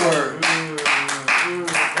forward.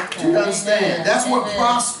 Do you understand? That's what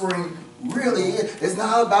prospering really is. It's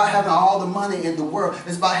not about having all the money in the world.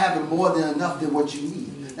 It's about having more than enough than what you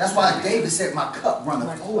need. That's why David said, my cup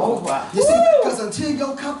runneth over. You see, because until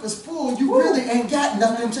your cup is full, you really ain't got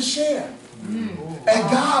nothing to share. And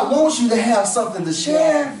God wants you to have something to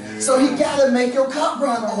share, so he got to make your cup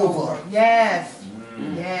run over. Yes.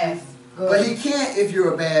 Yes. But he can't if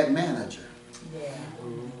you're a bad manager.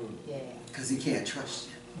 Yeah. Because he can't trust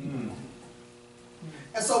you.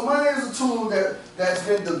 And so money is a tool that's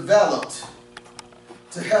been developed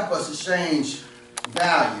to help us exchange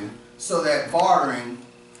value so that bartering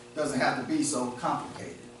doesn't have to be so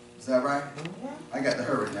complicated. Is that right? I got to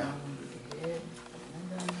hurry now.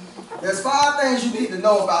 There's 5 things you need to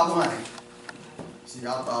know about money. See,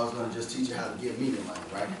 y'all thought I was going to just teach you how to give me the money,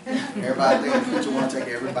 right? Everybody thinks the preacher want to take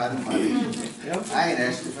everybody's money. I ain't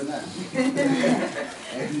asked you for nothing.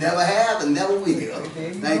 And never have and never will.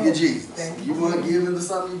 Thank you, Jesus. If you want to give into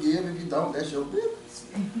something, you give. If you don't, that's your business.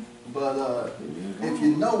 But if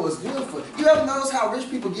you know what's good for you, ever notice how rich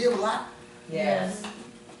people give a lot? Yes.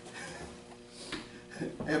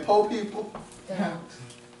 And poor people?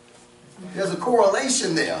 There's a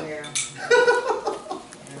correlation there.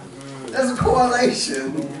 There's a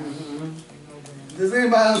correlation. Does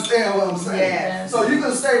anybody understand what I'm saying? Yes. So you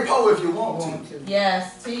can stay poor if you want to.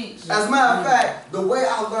 Yes, teach. As a matter of fact, the way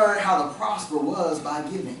I learned how to prosper was by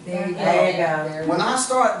giving. There you go. When I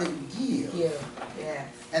started to give, Yeah.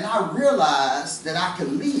 and I realized that I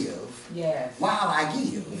could live Yes. while I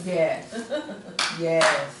give, Yes. Yes.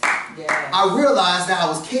 Yes. I realized that I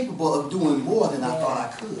was capable of doing more than I thought I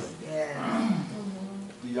could. Yeah.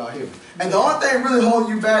 Do y'all hear me? And the only thing really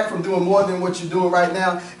holding you back from doing more than what you're doing right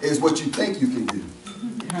now is what you think you can do.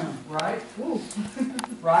 Right?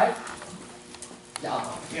 Right?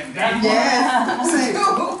 Y'all. Yeah. See,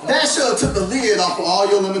 that should have took the lid off of all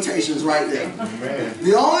your limitations right there. Amen.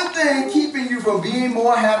 The only thing keeping you from being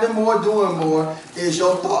more, having more, doing more is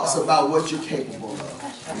your thoughts about what you're capable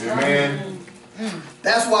of. Amen.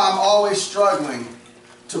 That's why I'm always struggling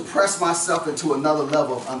to press myself into another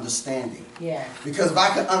level of understanding. Yeah. Because if I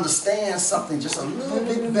can understand something just a little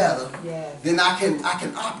bit better, Yeah. then I can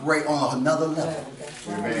operate on another level.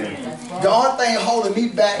 Amen. The only thing holding me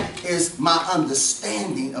back is my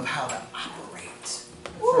understanding of how to operate.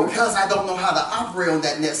 Because I don't know how to operate on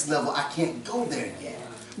that next level, I can't go there yet.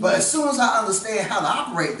 But as soon as I understand how to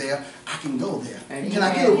operate there, I can go there. Can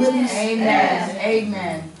I get a witness? Amen.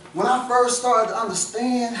 Amen. When I first started to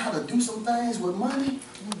understand how to do some things with money,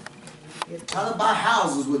 how to buy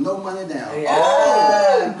houses with no money down. Yeah.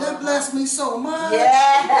 Oh, that blessed me so much.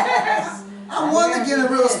 Yes. I wanted to get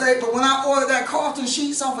in real estate, but when I ordered that Carlton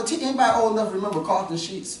Sheets off of TV, anybody old enough to remember Carlton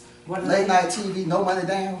Sheets? Late night TV, no money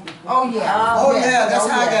down. Oh yeah. Oh yeah, that's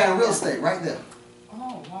how I got in real Yeah. estate, right there.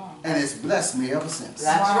 Oh wow. And it's blessed me ever since.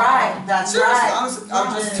 That's right. That's Seriously, right.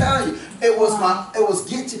 I'm just telling you, it was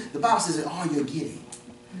the Bible says in all you're getting.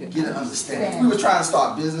 Get an understanding. We were trying to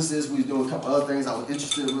start businesses. We was doing a couple other things I was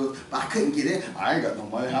interested in, but I couldn't get in. I ain't got no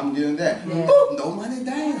money. How am I getting that? Yeah. Boop, no money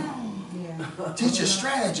down. Yeah. Teach your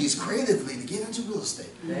strategies creatively to get into real estate.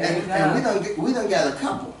 There you And we done got a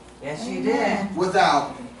couple Yes, you did.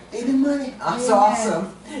 without any money. That's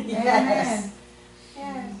awesome. Yes.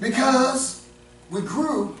 Because we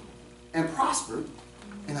grew and prospered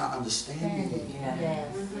in our understanding. Yeah.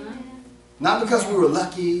 Not because we were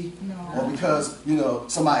lucky or because,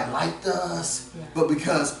 somebody liked us, but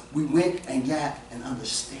because we went and got an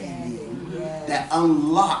understanding that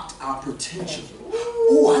unlocked our potential.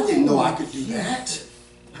 Oh, I didn't know I could do that.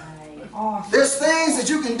 Awesome. There's things that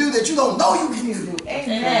you can do that you don't know you can do.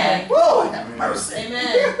 Amen. Whoa, have mercy.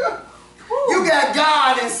 Amen. You got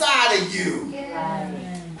God inside of you.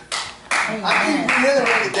 I keep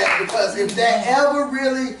reiterating that because if that ever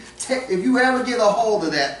really, if you ever get a hold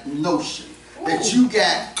of that notion that you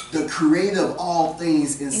got the creator of all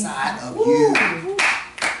things inside of you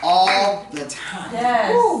all the time.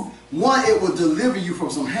 Yes. One, it will deliver you from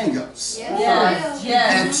some hang-ups. Yes.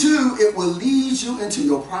 Yes. And two, it will lead you into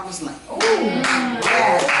your promised land.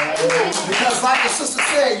 Because like the sister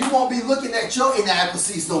said, you won't be looking at your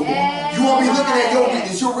inadequacies no more. You won't be looking at your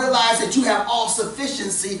weakness. You'll realize that you have all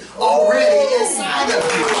sufficiency already inside of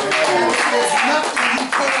you. And there's nothing you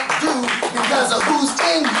can't do because of who's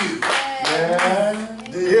in you.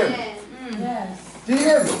 Do you hear me? Yes. Do you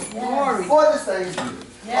hear me? Yes. Boy, this thing's good.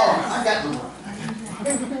 Oh, I got the one.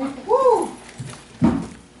 Woo!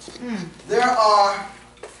 There are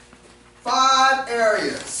 5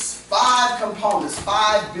 areas, 5 components,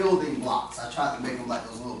 5 building blocks. I tried to make them like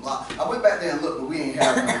those little blocks. I went back there and looked, but we ain't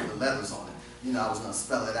having them with the letters on it. I was going to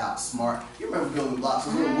spell it out smart. You remember building blocks,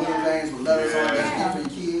 those little wooden things with letters on it that's good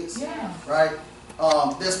for your kids? Yeah. Right?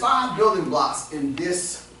 There's 5 building blocks in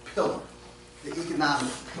this pillar, the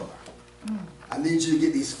economic pillar. I need you to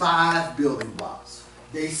get these 5 building blocks.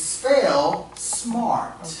 They spell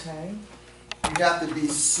smart. Okay. You got to be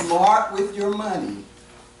smart with your money.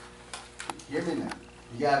 Hear me now.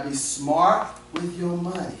 You got to be smart with your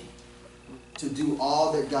money to do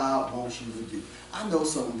all that God wants you to do. I know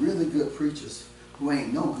some really good preachers who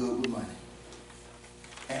ain't no good with money.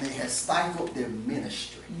 and it has stifled their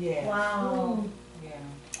ministry. Yeah. Wow. Yeah.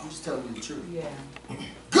 I'm just telling you the truth. Yeah.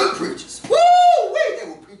 Good preachers. Woo! Wait, they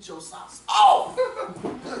will preach your socks off.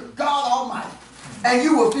 Good God Almighty. And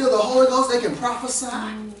you will feel the Holy Ghost. They can prophesy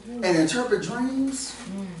and interpret dreams,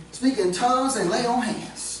 speak in tongues, and lay on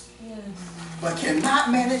hands. Yes. But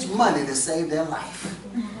cannot manage money to save their life.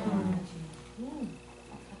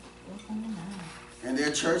 And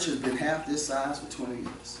their church has been half this size for 20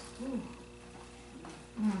 years.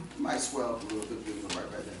 Might swell up a little bit right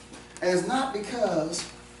there. And it's not because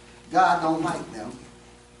God don't like them.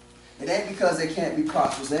 It ain't because they can't be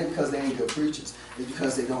prosperous. It ain't because they ain't good preachers. It's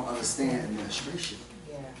because they don't understand administration.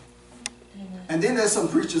 Yeah. And then there's some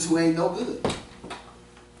preachers who ain't no good.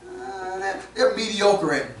 They're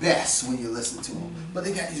mediocre at best when you listen to them. But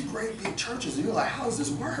they got these great big churches. And you're like, how does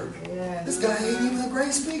this work? Yeah. This guy ain't even a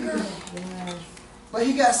great speaker. Yeah. But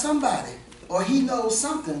he got somebody, or he knows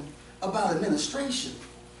something about administration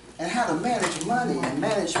and how to manage money and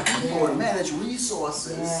manage people and manage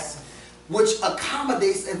resources, Yeah. which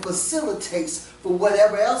accommodates and facilitates for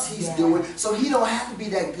whatever else he's doing, so he don't have to be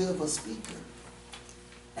that good of a speaker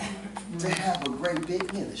to have a great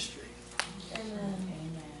big ministry.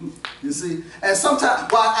 Amen. You see? And sometimes,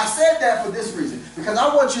 well, I said that for this reason, because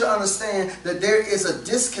I want you to understand that there is a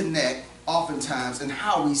disconnect oftentimes in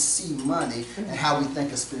how we see money and how we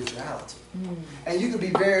think of spirituality. And you can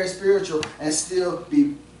be very spiritual and still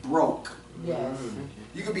be broke. Yes.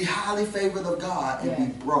 You can be highly favored of God and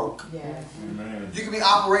be broke. Yes. Amen. You can be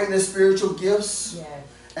operating in spiritual gifts Yes.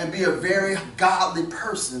 and be a very godly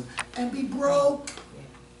person and be broke.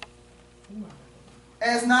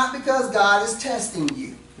 And it's not because God is testing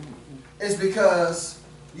you. It's because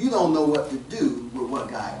you don't know what to do with what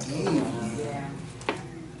God gave you. Yeah.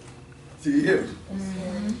 Do you hear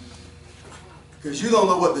me? Because you don't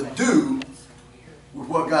know what to do with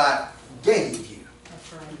what God gave you.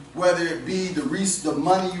 Whether it be the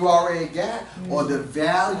money you already got or the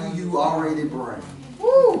value you already bring.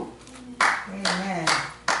 Woo! Amen.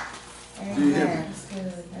 Do you hear me?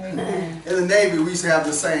 Amen. Amen. In the Navy, we used to have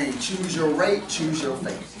the saying, choose your rate, choose your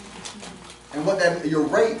fate. And what that your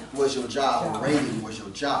rate was your job, or rating was your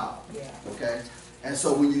job. Yeah. Okay? And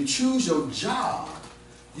so when you choose your job,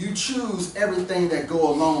 you choose everything that go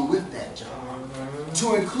along with that job.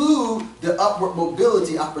 To include the upward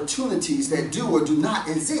mobility opportunities that do or do not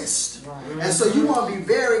exist. And so you want to be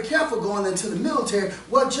very careful going into the military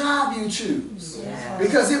what job you choose. Yeah.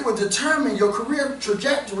 Because it will determine your career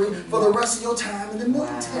trajectory for the rest of your time in the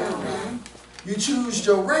military. You choose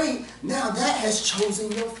your rate, now that has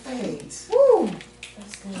chosen your fate. Woo!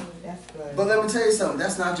 That's good. That's good. But let me tell you something,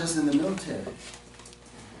 that's not just in the military.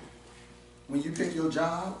 When you pick your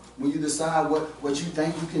job, when you decide what you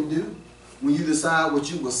think you can do, when you decide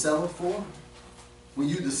what you will sell it for, when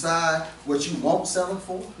you decide what you won't sell it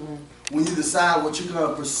for, when you decide what you're going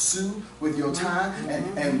to pursue with your time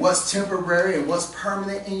and what's temporary and what's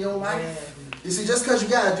permanent in your life. You see, just because you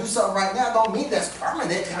got to do something right now don't mean that's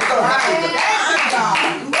permanent. It don't have to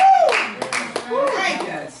define you.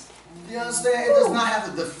 You understand? It does not have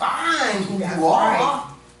to define who you are.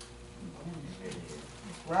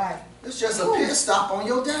 Right. It's just a pit stop on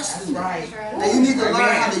your destiny. That's right. And you need to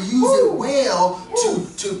learn how to use it well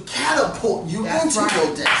to catapult you into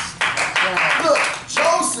your destiny. Look,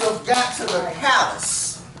 Joseph got to the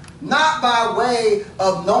palace, not by way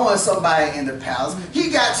of knowing somebody in the palace. He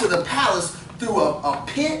got to the palace through a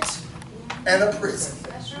pit and a prison.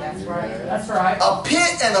 That's right. That's right. A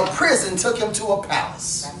pit and a prison took him to a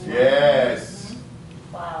palace. Yes.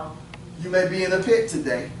 Wow. You may be in a pit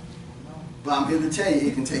today, but I'm here to tell you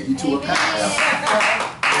it can take you to a palace.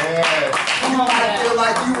 Yes. You might feel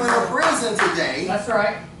like you in a prison today. That's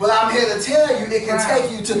right. But I'm here to tell you, it can take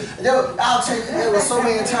you to. I'll tell you, there were so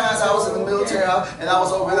many times I was in the military and I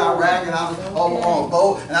was over in Iraq and I was over on a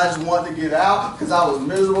boat and I just wanted to get out because I was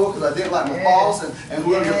miserable because I didn't like my boss and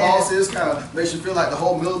whoever your boss is kind of makes you feel like the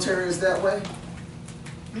whole military is that way.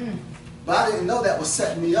 But I didn't know that was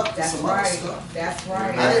setting me up for some other stuff. That's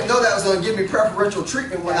right. I didn't know that was going to give me preferential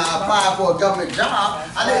treatment when I applied for a government job.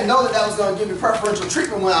 I didn't know that was going to give me preferential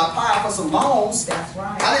treatment when I applied for some loans. That's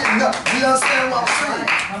right. I didn't know. You understand what I'm saying?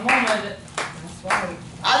 Come on with it. That's right.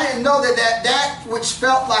 I didn't know that which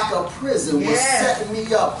felt like a prison was setting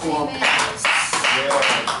me up for a palace.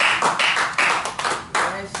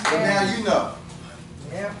 But now you know.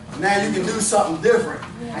 Yep. Now you can do something different.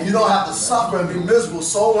 And you don't have to suffer and be miserable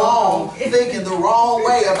so long thinking the wrong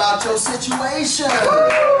way about your situation.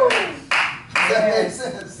 Does that make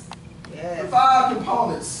sense? The 5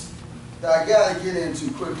 components that I got to get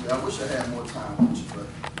into quickly. I wish I had more time with you, but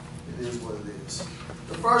it is what it is.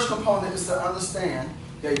 The first component is to understand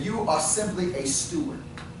that you are simply a steward.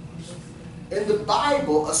 In the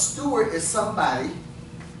Bible, a steward is somebody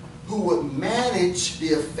who would manage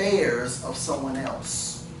the affairs of someone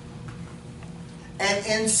else. And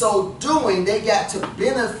in so doing, they got to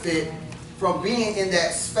benefit from being in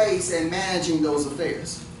that space and managing those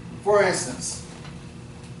affairs. For instance,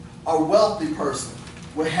 a wealthy person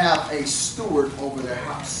would have a steward over their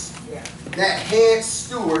house. Yeah. That head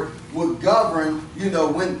steward would govern, you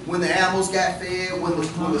know, when the animals got fed, when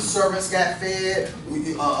the servants got fed, who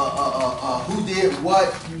did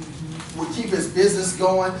what, would keep his business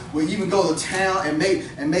going, would even go to town and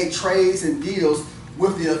make trades and deals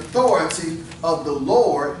with the authority of the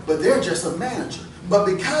Lord, but they're just a manager. But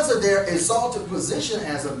because of their exalted position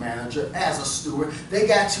as a manager, as a steward, they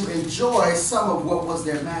got to enjoy some of what was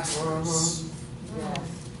their master's. Yes.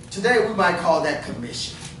 Today we might call that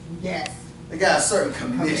commission. Yes. They got a certain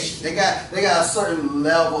commission. They got a certain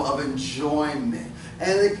level of enjoyment.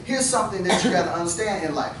 And here's something that you got to understand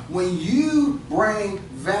in life. When you bring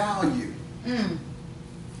value,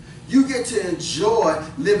 you get to enjoy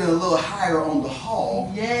living a little higher on the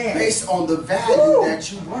hall based on the value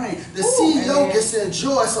that you bring. The CEO gets to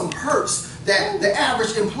enjoy some perks that the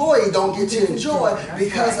average employee don't get to enjoy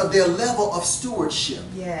because of their level of stewardship.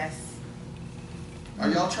 Yes. Are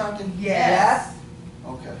y'all tracking? Yes.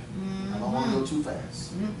 Okay. I don't want to go too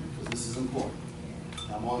fast because this is important.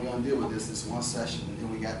 I'm only going to deal with this one session and then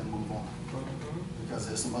we got to move on because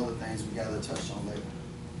there's some other things we got to touch on later.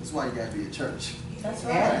 That's why you got to be at church. That's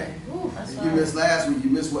Right. right. Ooh, that's If right. you missed last week, you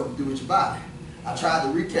missed what to do with your body. I tried to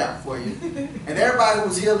recap for you. And everybody who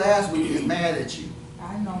was here last week is mad at you.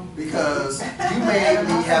 I know. Because you made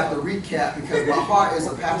me have to recap because my heart is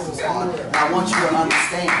a pastor's heart. And I want you to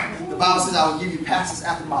understand. The Bible says I will give you pastors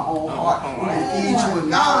after my own heart who will lead you in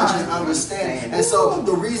knowledge and understanding. And so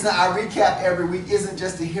the reason I recap every week isn't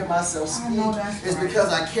just to hear myself speak. It's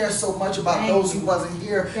because I care so much about those who wasn't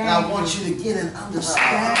here. And I want you to get an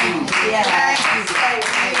understanding.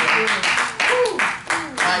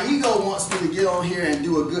 My ego wants me to get on here and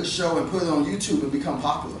do a good show and put it on YouTube and become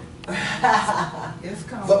popular. It's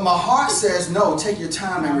coming. But my heart says, no, take your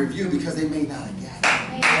time and review because they may not have got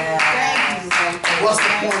it. Thank you. What's the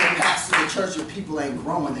point of pastoring the church if people ain't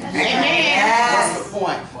growing in it? Yes. What's the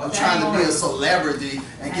point of trying to be a celebrity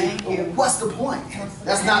and get, what's the point?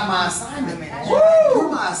 That's not my assignment. You're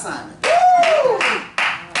my assignment.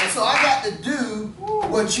 And so I got to do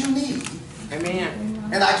what you need.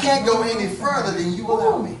 Amen. And I can't go any further than you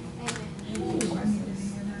allow me.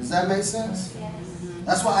 Does that make sense?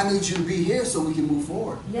 That's why I need you to be here so we can move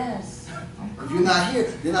forward. Yes. If you're not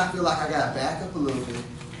here, then I feel like I got to back up a little bit.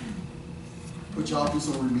 Put y'all through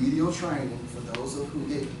some remedial training for those of who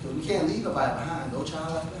get, because we can't leave nobody behind. No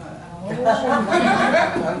child left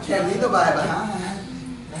behind. We can't leave nobody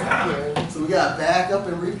behind. So we got to back up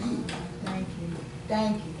and review. Thank you.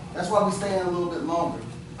 Thank you. That's why we stay in a little bit longer.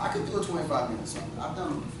 I could do a 25-minute something. I've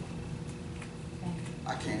done it before.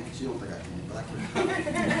 I can't. She don't think I can, but I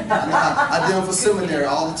can. I did them for seminary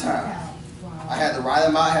all the time. I had to write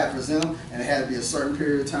them out, I had to present them, and it had to be a certain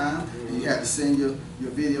period of time. And you had to send your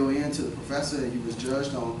video in to the professor, and you was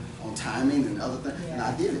judged on timing and other things. And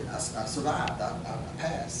I did it. I survived. I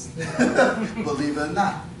passed. Believe it or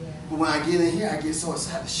not. But when I get in here, I get so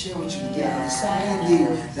excited to share with you to get understanding.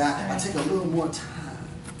 That I take a little more time.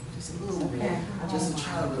 Just a little bit. Just to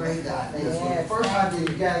try to relate the ideas. So the first idea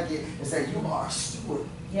you got to get is that you are a steward.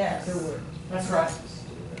 Yes. That's right.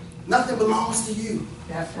 Nothing belongs to you.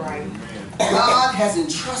 That's right. God has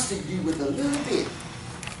entrusted you with a little bit.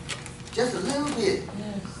 Just a little bit.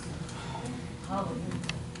 Yes. Hallelujah.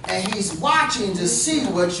 And He's watching to see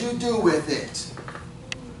what you do with it.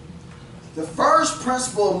 The first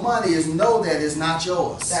principle of money is know that it's not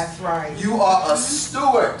yours. That's right. You are a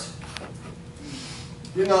steward.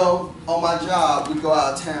 You know, on my job, we go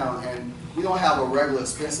out of town and we don't have a regular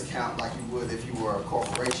expense account like you would if you were a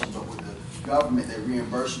corporation, but with the government, they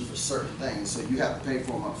reimburse you for certain things. So you have to pay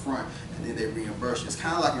for them up front and then they reimburse you. It's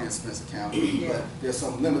kind of like an expense account, but there's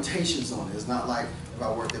some limitations on it. It's not like if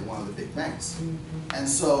I worked at one of the big banks. And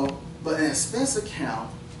so, but an expense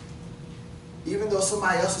account, even though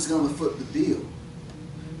somebody else is going to foot the bill,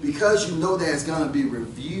 because you know that it's going to be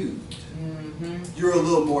reviewed, you're a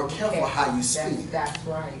little more careful how you spend. That's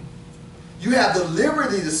right. You have the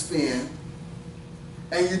liberty to spend,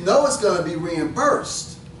 and you know it's going to be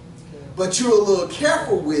reimbursed, but you're a little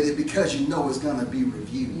careful with it because you know it's going to be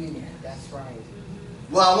reviewed. Yeah, that's right.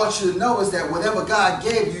 What I want you to know is that whatever God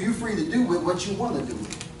gave you, you're free to do with what you want to do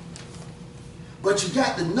with it. But you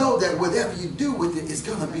got to know that whatever you do with it is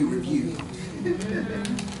going to be reviewed.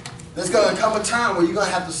 There's going to come a time where you're going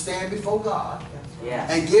to have to stand before God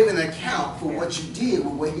and give an account for what you did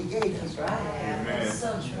with what He gave you. That's right. That's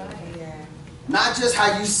so true. Not just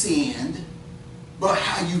how you sinned, but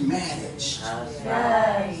how you managed.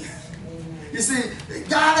 Right. You see,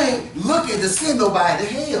 God ain't looking to send nobody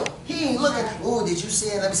to hell. He ain't looking, oh, did you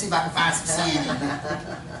sin? Let me see if I can find some sin.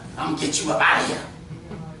 I'm going to get you up out of here.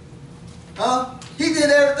 Huh? He did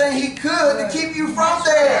everything he could to keep you from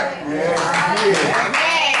there.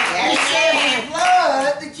 He shed his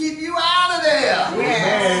blood to keep you out of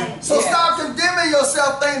there. So stop condemning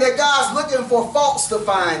yourself thinking that God's looking for faults to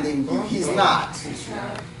find in you. He's not.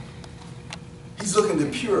 He's looking to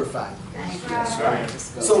purify you. That's right.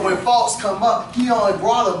 So when faults come up, he only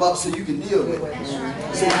brought them up so you can deal with it.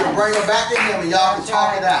 So you can bring them back to him and y'all can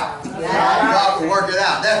talk it out. Y'all can work it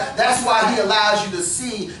out. That's why he allows you to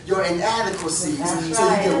see your inadequacies. So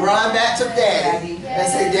you can run back to daddy and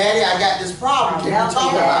say, Daddy, I got this problem. Can we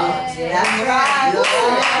talk about it? That's right.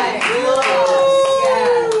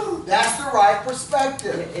 That's the right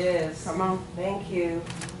perspective. It is. Come on. Thank you.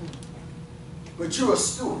 But you're a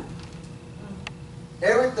steward.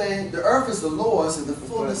 Everything, the earth is the Lord's and the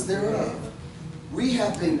fullness thereof. We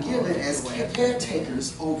have been given as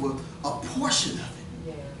caretakers over a portion of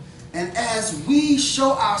it. And as we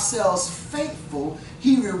show ourselves faithful,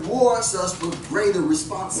 he rewards us with greater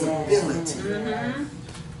responsibility.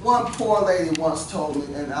 One poor lady once told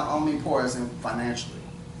me, and I don't mean poor as in financially,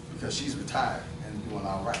 because she's retired and doing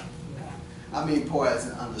all right. I mean poor as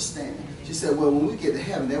in understanding. She said, well, when we get to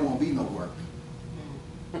heaven, there won't be no work.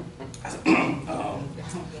 I said,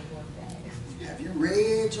 have you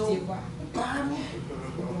read your Bible?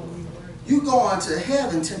 You going to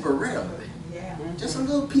heaven temporarily. Just a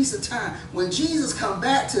little piece of time. When Jesus come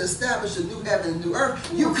back to establish the new heaven and new earth,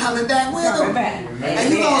 you coming back with him. And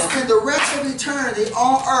you're going to spend the rest of eternity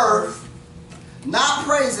on earth not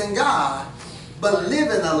praising God, but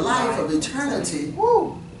living a life of eternity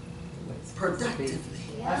productively.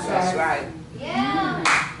 That's right.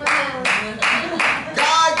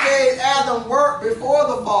 God gave Adam work before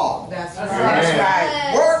the fall. That's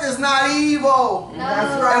right. Work is not evil.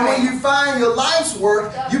 That's right. And when you find your life's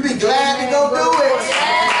work, you be glad to go do it.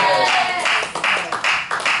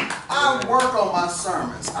 I work on my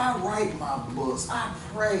sermons. I write my books. I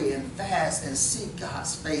pray and fast and seek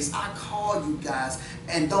God's face. I call you guys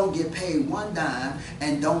and don't get paid one dime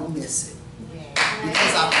and don't miss it.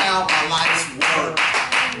 Because I found my life's work.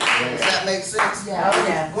 Does that make sense?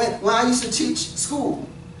 Yeah. When I used to teach school,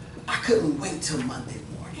 I couldn't wait till Monday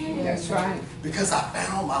morning. That's right. Because I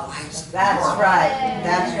found my life's That's work. right.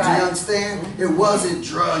 That's Do you right. understand? It wasn't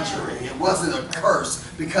drudgery. It wasn't a curse.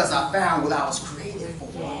 Because I found what I was created for.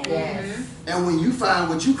 Yes. And when you find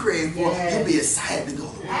what you created for, Yes. you'll be excited to go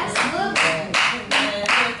to work. Absolutely.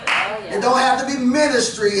 It don't have to be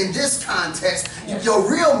ministry in this context. Your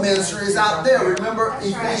real ministry is out there. Remember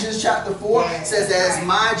Ephesians chapter 4 says that it's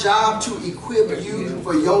my job to equip you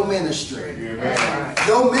for your ministry.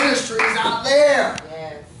 Your ministry is out there.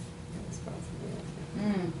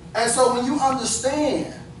 And so when you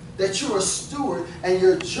understand that you're a steward and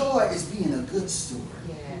your joy is being a good steward,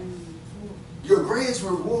 your greatest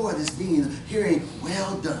reward is hearing,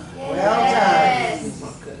 well done.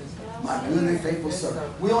 My good and faithful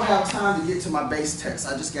servant. We don't have time to get to my base text.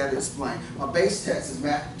 I just got to explain. My base text is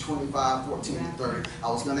Matthew 25, 14 to 30. I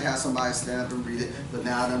was going to have somebody stand up and read it, but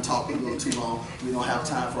now I'm talking a little too long. We don't have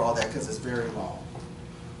time for all that because it's very long.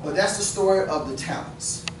 But that's the story of the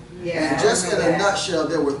talents. And just in a nutshell,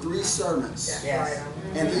 there were 3 servants.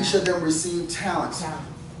 And each of them received talents.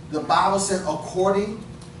 The Bible says according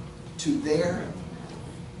to their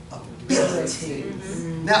ability.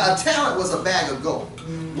 Now a talent was a bag of gold.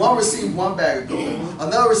 One received 1 bag of gold.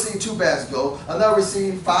 Another received 2 bags of gold. Another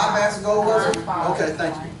received 5 bags of gold, was it? Okay,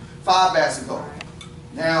 thank you. 5 bags of gold.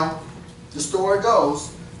 Now, the story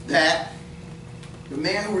goes that the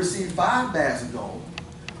man who received 5 bags of gold,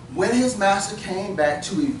 when his master came back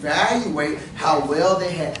to evaluate how well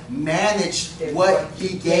they had managed what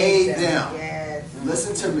he gave them.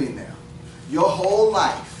 Listen to me now. Your whole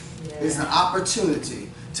life is an opportunity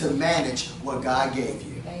to manage what God gave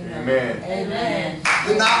you. Amen.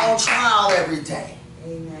 You're not on trial every day.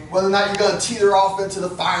 Whether or not you're going to teeter off into the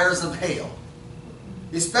fires of hell.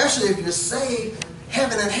 Especially if you're saved,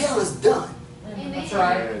 heaven and hell is done. That's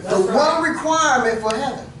right. The one requirement for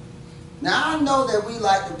heaven. Now I know that we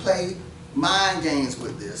like to play mind games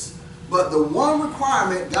with this, but the one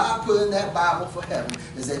requirement God put in that Bible for heaven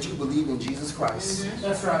is that you believe in Jesus Christ.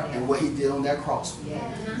 That's right. And what he did on that cross for you.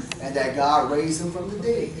 And that God raised him from the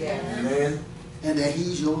dead. Amen. And that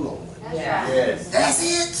he's your Lord. Yes. That's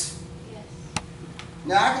it.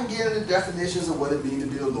 Now I can get into definitions of what it means to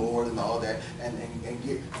be a Lord and all that and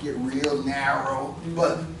get real narrow.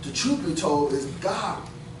 But the truth be told is God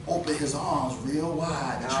open his arms real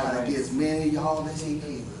wide and try to get as many of y'all as he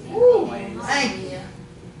gave. Thank you.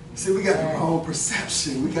 See, we got the wrong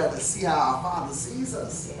perception. We got to see how our Father sees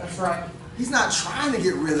us. That's right. He's not trying to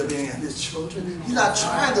get rid of any of his children. He's not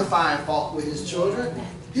trying to find fault with his children.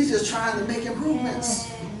 He's just trying to make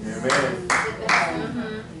improvements. Amen.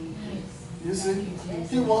 You see?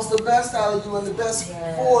 He wants the best out of you and the best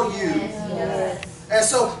for you. And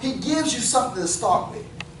so he gives you something to start with.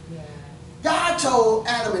 God told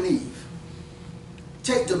Adam and Eve,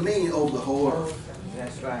 take dominion over the whole earth.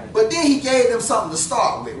 That's right. But then he gave them something to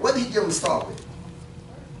start with. What did he give them to start with?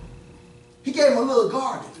 He gave them a little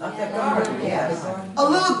garden. Okay, garden, yes. A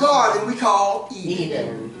little garden we call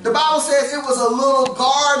Eden. The Bible says it was a little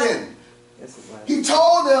garden. He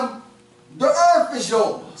told them, the earth is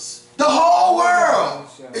yours. The whole world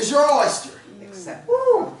is your oyster. Except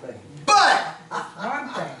But One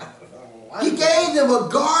thing. he gave them a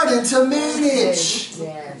garden to manage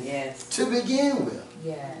yes. to begin with.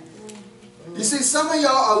 Yeah. You see, some of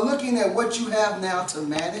y'all are looking at what you have now to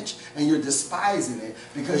manage and you're despising it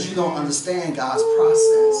because you don't understand God's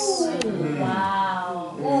process.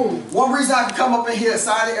 Wow. One reason I can come up in here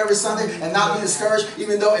excited every Sunday and not be discouraged,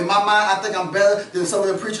 even though in my mind I think I'm better than some of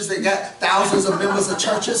the preachers that got thousands of members of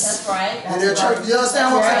churches. That's right. And their church, you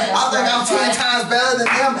understand what I'm saying? I think I'm 10 times better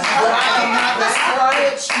than them, but I am not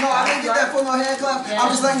discouraged. No, I didn't get that for no hand clap.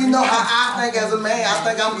 I'm just letting you know how I think as a man. I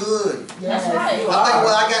think I'm good. That's right. I think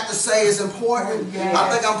what I got to say is important. I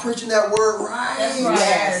think I'm preaching that word right. That's right.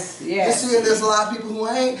 Yes. You see, and there's a lot of people who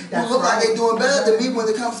ain't, who look like they're doing better than me when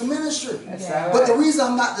it comes to ministry. That's right. But the reason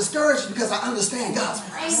I'm not discouraged is because I understand God's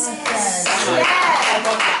process. I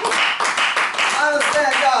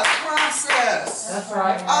understand God's process. That's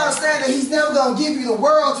right. I understand that he's never going to give you the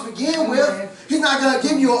world to begin with. He's not going to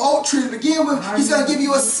give you an oak tree to begin with. He's going to give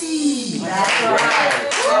you a seed. That's right.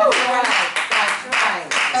 That's right. That's right.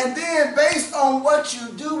 And then based on what you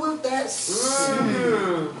do with that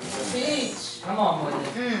seed. Teach. Come on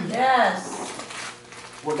with it. Yes.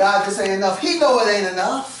 Well, God just ain't enough. He know it ain't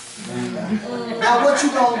enough. Now what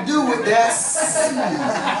you going to do with that seed?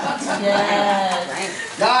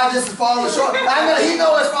 Yes. God just is falling short. I know he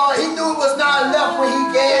know it's falling. He knew it was not enough when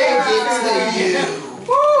he gave it to you.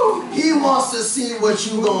 He wants to see what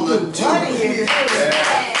you gonna do.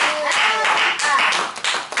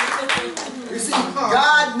 You see,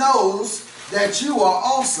 God knows that you are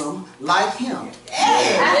awesome like him.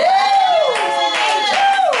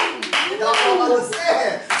 Y'all don't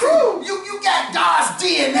understand. You got God's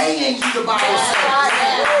DNA in you, the Bible says.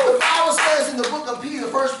 The Bible says in the book of Peter,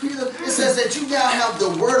 1 Peter, it says that you now have the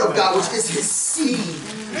word of God, which is his seed.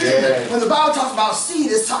 When the Bible talks about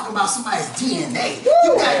seed, it's talking about somebody's DNA.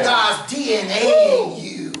 You got God's DNA in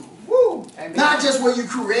you. Not just where you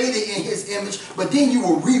created in his image, but then you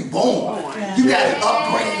were reborn. You got an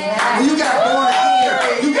upgrade. When you got born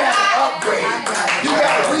again, you got an upgrade. You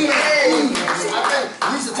got re-infusion. We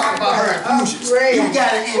used to talk about her infusions. You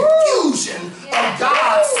got an infusion of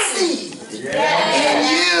God's seed in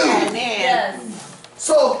you. Yes.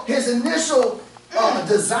 So his initial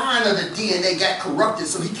design of the DNA got corrupted,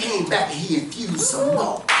 so he came back and he infused some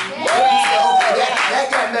more. He said, okay, that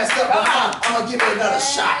got messed up, but I'm going to give it another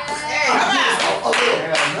shot. A little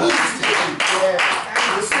boost to it.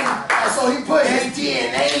 And so he put his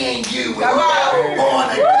DNA in you when you got born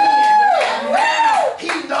again. Now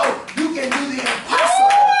he knows you can do the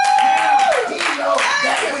impossible. Now he knows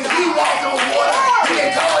that when he walked on water, he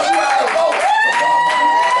can call you out of the boat.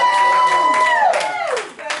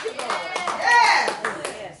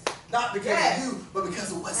 Not because of you, but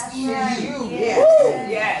because of what's in you.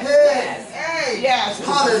 Yes.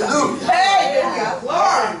 Hallelujah.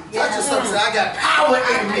 Touch yourself and say, I got power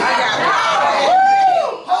in me.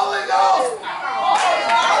 Holy Ghost.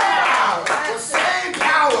 The same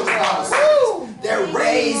power, the Bible says, that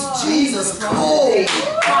raised Jesus cold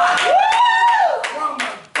from the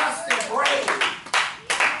dusty grave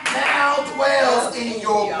now dwells in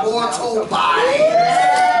your mortal body.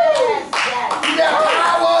 You got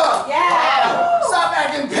power. Stop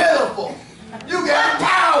acting pitiful. You got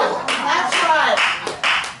power. That's right.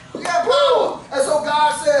 You got power. And so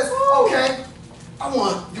God says, okay, I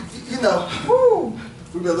want, you know,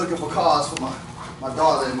 we've been looking for cars for my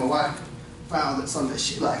daughter, and my wife found that something that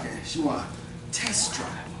she liked, and she want to test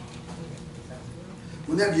drive.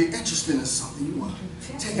 Whenever you're interested in something, you want to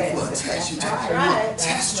take it for a test. You want to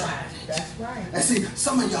test drive it. That's right. And see,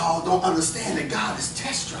 some of y'all don't understand that God is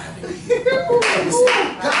test driving you. You see,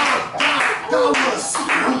 God wants to see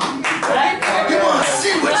you. He wants to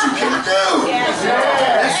see what you can do. And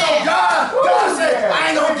so God said,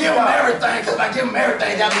 I ain't going to give them everything, because if I give them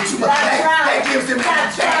everything, that'll be too much. That gives them an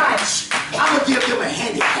advantage. I'm going to give them a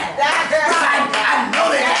handicap.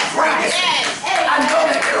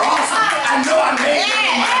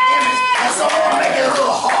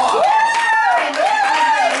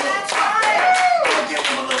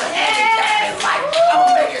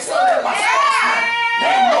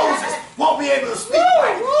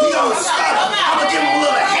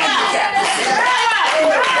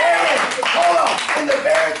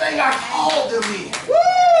 God called them in.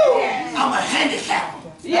 I'm a handicap.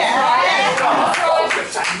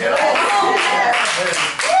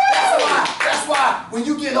 That's why when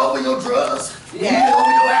you get over your drugs, when you get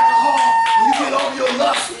over your alcohol, when you get over your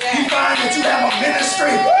lust, you find that you have a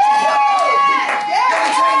ministry.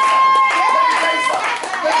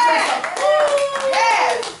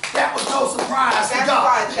 That was no surprise to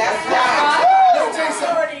God. Let me tell you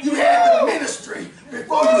something. You had the ministry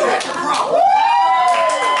before you had the problem.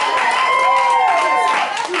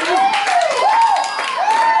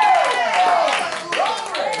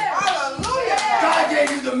 God gave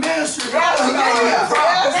you the ministry before He gave you the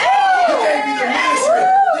problem. He gave you the ministry.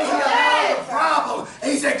 Then He allowed the problem.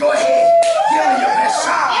 And He said, go ahead. Give me your best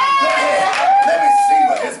shot. Go ahead. Let me see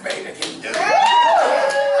what this baby can do. I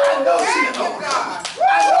know she's an overcomer.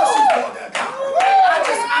 I know she's more than a conqueror. I'm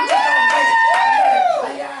just gonna make it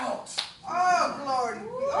play out. Oh, glory.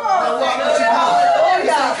 Now what you know? It's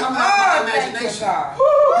not coming out of my imagination.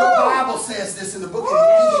 Your Bible says this in the book of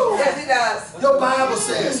Ephesians. Yes, it does. Your Bible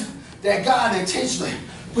says that God intentionally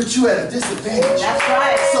put you at a disadvantage. That's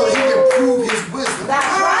right. So that He can prove His wisdom.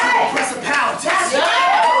 That's right. Principalities. That's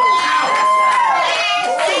right.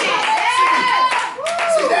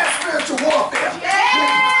 See, that's spiritual warfare.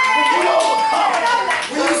 When you overcome,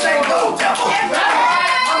 when you say, no, devil,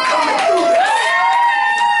 I'm coming through this.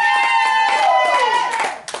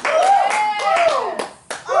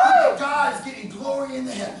 God is getting glory in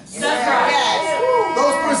the heavens. That's right.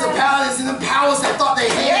 Those principalities and the powers that thought they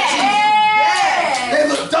hated Jesus, they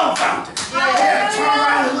look dumbfounded. They turn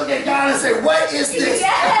around and look at God and say, what is this?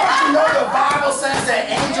 But you know the Bible says that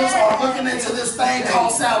angels are looking into this thing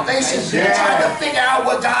called salvation, trying to figure out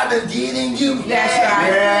what God done did in you. That's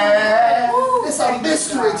right. It's a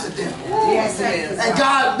mystery to them. Yes, it is. And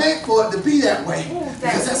God meant for it to be that way,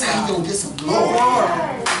 because that's how He's going to get some glory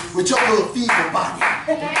with your little feeble body.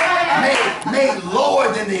 Made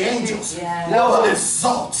lower than the angels, but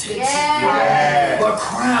exalted, but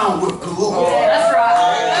crowned with glory. That's right.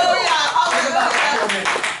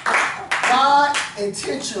 God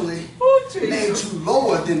intentionally made you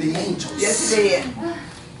lower than the angels. Yes, it did.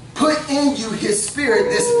 Put in you His Spirit,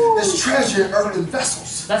 this treasure in earthen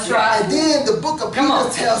vessels. That's right. And then the book of Peter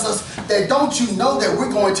tells us that don't you know that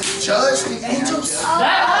we're going to judge the angels?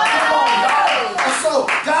 And so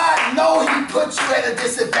God knows He put you at a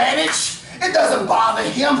disadvantage. It doesn't bother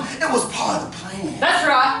Him. It was part of the plan. That's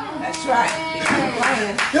right. That's right.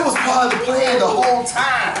 It was part of the plan the whole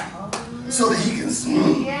time. So that He can see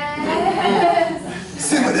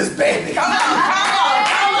with His baby. Come on.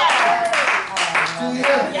 Do you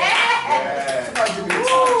hear me? Somebody give me a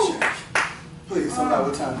time check. Please, somebody,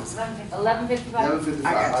 what time is it? 11:55. 11:55. I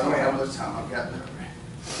don't have much time. I've got that already.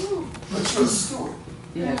 But you're a steward.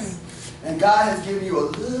 Yes. And God has given you a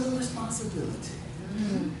little responsibility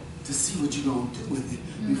to see what you're going to do with it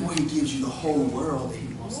before He gives you the whole world that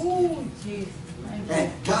He wants to give you.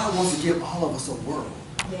 And God wants to give all of us a world.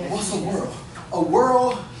 What's a world? A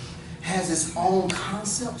world has its own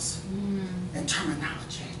concepts and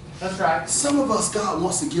terminology. That's right. Some of us, God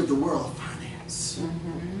wants to give the world finance.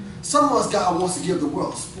 Some of us, God wants to give the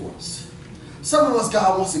world sports. Some of us,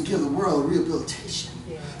 God wants to give the world rehabilitation.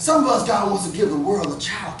 Some of us, God wants to give the world a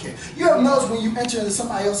child care. You ever notice when you enter into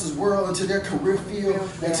somebody else's world, into their career field,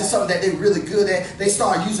 into something that they're really good at, they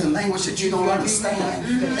start using language that you don't understand.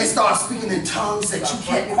 They start speaking in tongues that you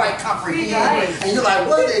can't quite comprehend. And you're like,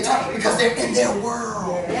 what are they talking? Because they're in their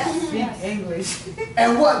world. English.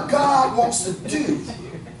 And what God wants to do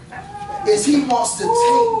is He wants to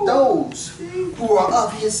take those who are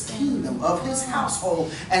of His kingdom, of His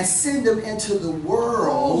household, and send them into the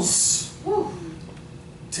worlds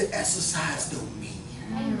to exercise dominion.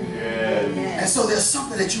 And so there's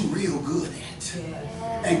something that you're real good at.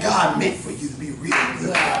 And God meant for you to be real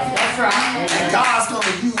good at. That's right. And God's going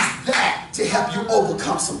to use that to help you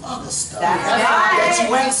overcome some other stuff That's right. that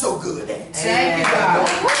you ain't so good at. Thank you, God.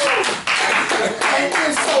 And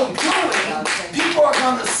in so doing, people are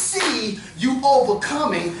going to see you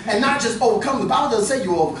overcoming, and not just overcoming. The Bible doesn't say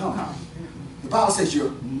you're overcoming. The Bible says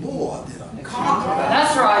you're more than a conqueror.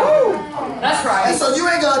 That's right. That's right. And so you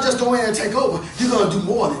ain't going to just go in and take over. You're going to do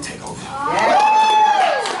more than take over.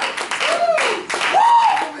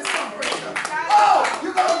 Oh,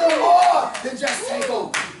 you're going to do more than just take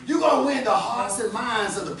over. You're going to win the hearts and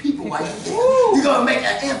minds of the people while you're there. You're going to make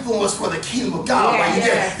an influence for the kingdom of God while you're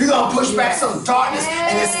there. You're going to push back some darkness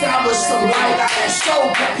and establish some light and show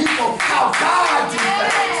the people how God do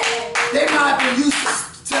things. They might have been used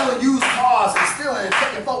to selling used cars and stealing and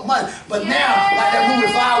taking folk money, but now, like that movie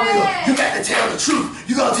Flywheel, you got to tell the truth.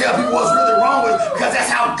 You're going to tell people what's really wrong with it, because that's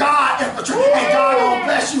how God infiltrates, and God gonna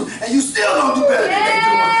bless you, and you still gonna do better than they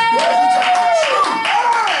doing,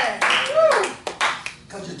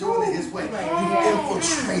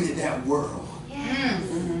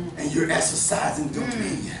 exercising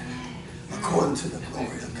dominion according to the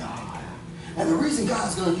glory of God. And the reason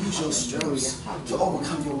God's going to use your strengths to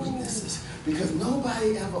overcome your weaknesses, because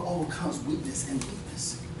nobody ever overcomes weakness and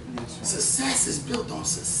weakness. Success is built on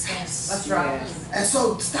success. That's right. And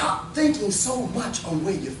so stop thinking so much on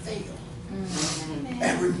where you fail.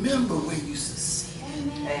 And remember where you succeed.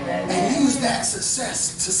 Amen. And use that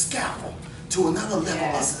success to scaffold to another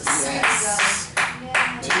level of success.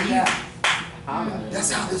 To you.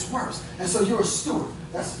 That's how this works. And so you're a steward.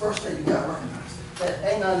 That's the first thing you got to recognize.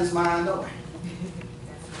 That ain't none of this mine no way.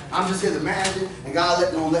 I'm just here to manage it, and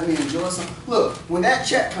God don't let me enjoy something. Look, when that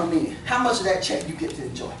check come in, how much of that check you get to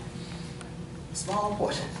enjoy? A small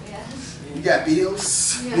portion. You got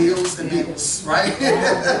bills, bills, and bills, right?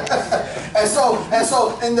 and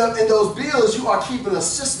so in those bills, you are keeping a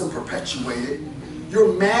system perpetuated.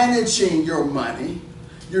 You're managing your money.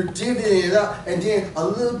 You're divvying it up, and then a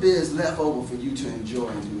little bit is left over for you to enjoy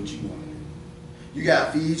and do what you want. You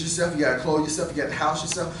got to feed yourself. You got to clothe yourself. You got to house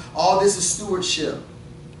yourself. All this is stewardship.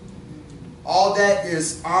 All that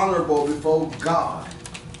is honorable before God.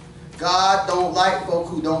 God don't like folk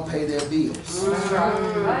who don't pay their bills.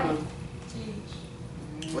 Right.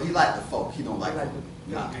 Well, he like the folk. He don't like folk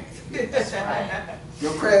who not paying their bills. That's right.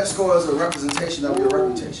 Your credit score is a representation of your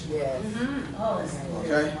reputation. Yes. Oh, that's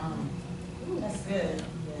good. Okay? That's good.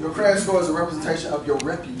 Your credit score is a representation of your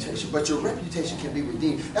reputation, but your reputation can be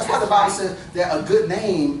redeemed. That's why the Bible says that a good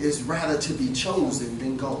name is rather to be chosen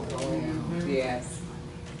than gold. Yes.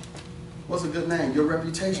 What's a good name? Your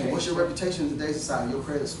reputation. What's your reputation in today's society? Your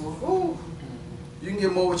credit score? Ooh. You can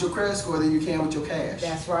get more with your credit score than you can with your cash.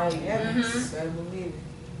 That's right. Yes. I believe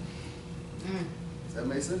it. Does that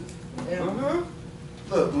make sense? Yeah.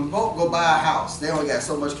 Look, when folk go buy a house, they only got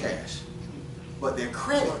so much cash. But their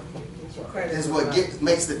credit is what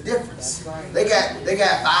makes the difference. That's right. They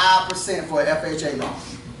got 5% for an FHA loan.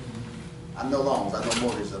 I know loans, I know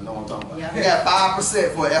mortgages, I know what I'm talking about. Yeah. They got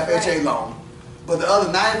 5% for an FHA loan, but the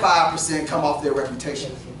other 95% come off their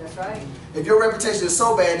reputation. That's right. If your reputation is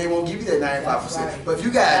so bad, they won't give you that 95%. That's right. But if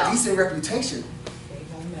you got a decent reputation,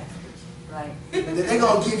 Right. then they're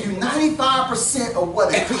going to give you 95% of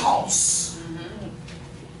what it costs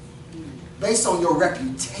based on your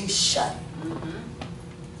reputation.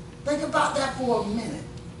 Think about that for a minute.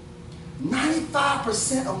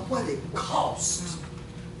 95% of what it costs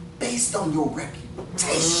based on your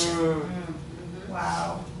reputation.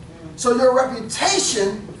 Wow. So your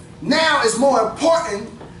reputation now is more important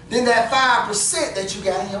than that 5% that you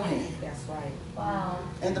got in your hand. That's right. Wow.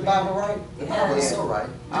 Ain't the Bible right? The Bible is so right.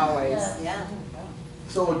 Always. Yeah.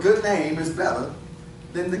 So a good name is better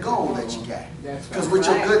than the gold that you got. That's Because right. with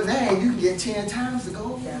your good name, you can get 10 times the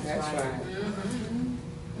gold. That's right.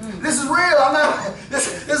 This is real. I'm not.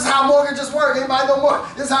 This is how mortgages work. Anybody know more?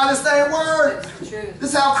 This is how this thing works. True.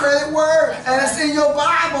 This is how credit works. And it's in your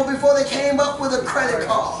Bible before they came up with a credit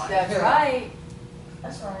card. That's right.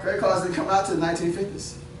 That's right. Credit cards didn't come out to the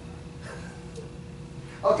 1950s.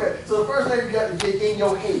 Okay, so the first thing you got to get in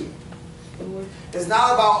your head. It's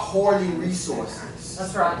not about hoarding resources.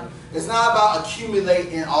 That's right. It's not about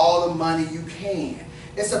accumulating all the money you can.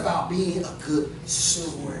 It's about being a good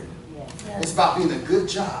steward. It's about being a good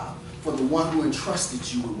job for the one who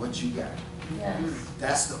entrusted you with what you got. Yes.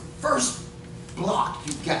 That's the first block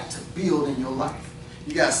you got to build in your life.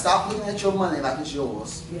 You got to stop looking at your money like it's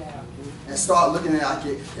yours Yeah. and start looking at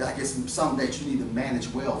it like it's something that you need to manage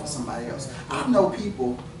well for somebody else. I know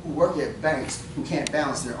people who work at banks who can't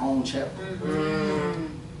balance their own checkbook.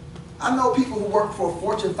 I know people who work for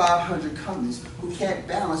Fortune 500 companies who can't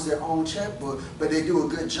balance their own checkbook, but they do a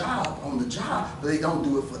good job on the job, but they don't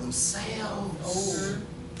do it for themselves.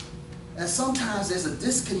 And sometimes there's a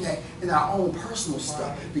disconnect in our own personal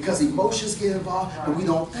stuff because emotions get involved and we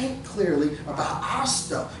don't think clearly about our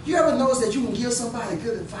stuff. You ever notice that you can give somebody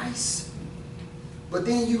good advice, but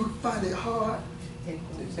then you find it hard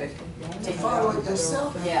to follow it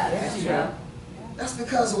yourself? Yeah, that's true. That's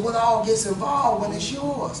because of what all gets involved when it's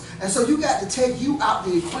yours. And so you got to take you out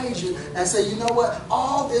the equation and say, you know what,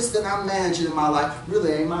 all this that I'm managing in my life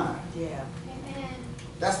really ain't mine. Yeah.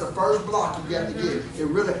 That's the first block you got to get. It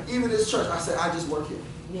really, even this church, I said, I just work here.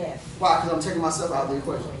 Yes. Why? Because I'm taking myself out of the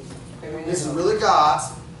equation. This is really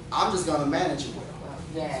God's. I'm just going to manage it well.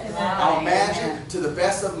 Yes. I'll manage it to the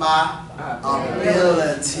best of my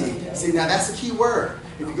ability. See, now that's the key word.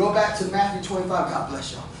 If you go back to Matthew 25, God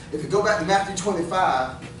bless y'all. If you go back to Matthew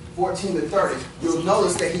 25, 14 to 30, you'll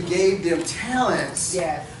notice that he gave them talents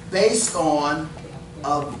based on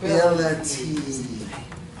ability.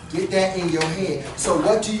 Get that in your head. So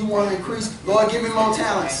what do you want to increase? Lord, give me more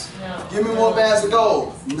talents. No. Give me more bags of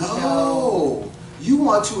gold. No. You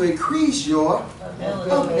want to increase your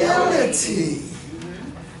Ability.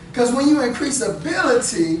 Because when you increase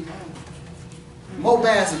ability, more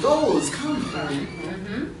bags of gold is coming.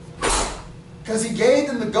 Because he gave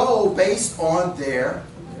them the gold based on their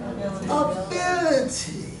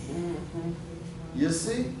ability. You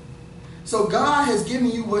see? So God has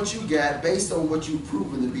given you what you got based on what you've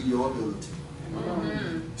proven to be your ability.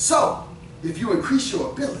 So, if you increase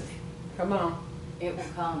your ability, Come on. It will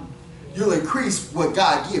come. you'll increase what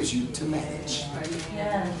God gives you to manage.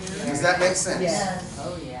 Yes. Does that make sense? Yes.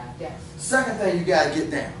 Oh, yeah. Yes. Second thing you got to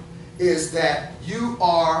get down is that you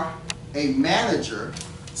are a manager,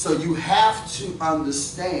 so you have to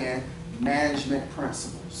understand management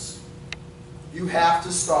principles. You have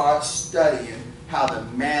to start studying how to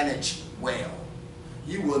manage well.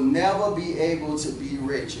 You will never be able to be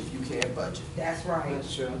rich if you can't budget. That's right.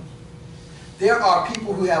 That's true. There are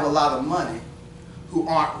people who have a lot of money who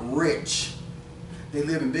aren't rich. They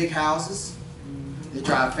live in big houses, they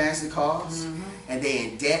drive fancy cars, and they're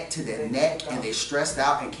in debt to their neck, and they're stressed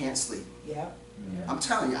out and can't sleep. Yep. I'm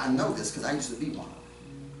telling you, I know this because I used to be one of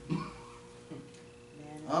them.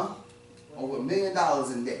 Huh? Over $1 million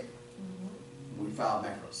in debt when we filed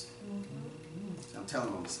bankruptcy. I'm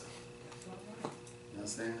telling on myself. You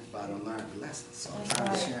understand? But I done learned the lessons, so I'm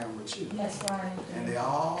trying to share them with you. That's right. And they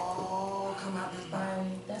all come out this Bible.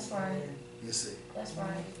 That's right. You see. That's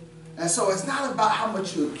right. And so it's not about how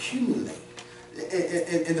much you accumulate.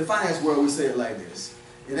 In the finance world, we say it like this.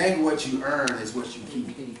 It ain't what you earn, it's what you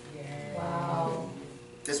keep. Wow.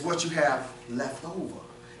 It's what you have left over.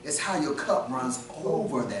 It's how your cup runs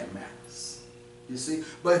over that matters. You see?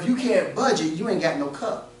 But if you can't budget, you ain't got no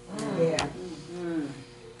cup. Yeah.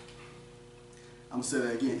 I'm going to say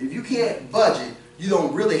that again. If you can't budget, you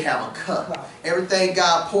don't really have a cup. Everything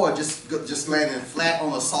God poured just landing flat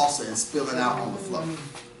on the saucer and spilling out on the floor.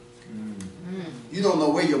 You don't know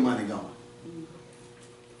where your money going.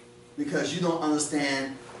 Because you don't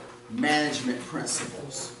understand management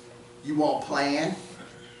principles. You won't plan.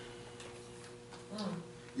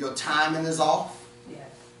 Your timing is off.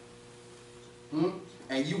 Yes.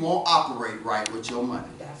 And you won't operate right with your money.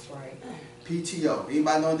 That's right. PTO.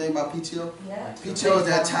 Anybody know anything about PTO? Yeah. PTO is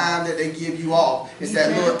that time that they give you off. It's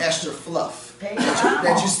that little extra fluff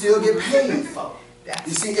that you still get paid for.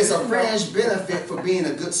 You see, it's a fringe benefit for being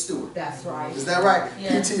a good steward. That's right. Is that right?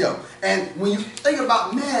 Yeah. PTO. And when you think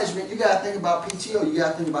about management, you got to think about PTO. You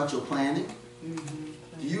got to think about your planning.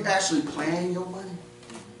 Do you actually plan your money?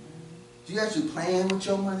 Do you actually plan with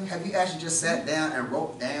your money? Have you actually just sat down and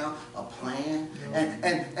wrote down a plan?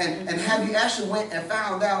 And have you actually went and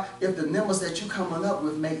found out if the numbers that you're coming up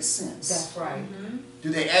with make sense? That's right. Do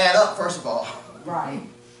they add up, first of all? Right.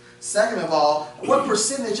 Second of all, what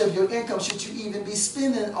percentage of your income should you even be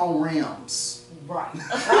spending on rims? Right.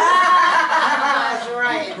 That's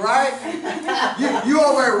right. Right? You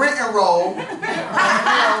over at Rent and Roll.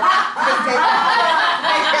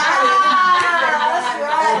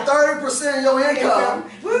 And 30% of your income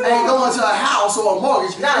ain't going to a house or a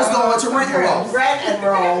mortgage. It's going to Rent and Roll. Rent and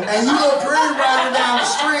roll. And you look pretty riding down the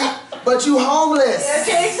street, but you homeless.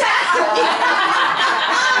 Exactly.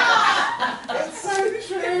 It's so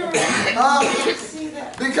true. See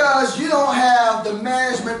that? Because you don't have the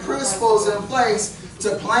management principles in place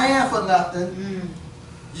to plan for nothing.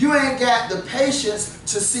 You ain't got the patience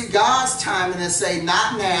to see God's timing and say,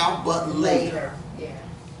 not now, but later. Yeah.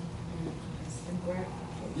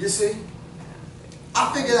 You see?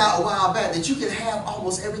 I figured out a while back that you can have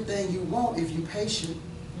almost everything you want if you're patient.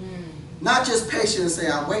 Not just patient and say,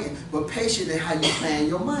 I'm waiting, but patient in how you plan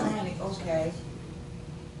your money. Okay.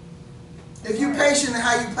 If you're patient in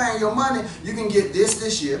how you plan your money, you can get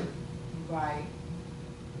this year. Right.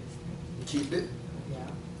 Keep it. Yeah.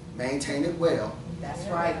 Maintain it well. That's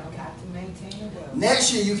right. Got to maintain it well.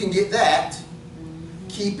 Next year you can get that.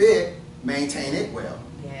 Keep it. Maintain it well.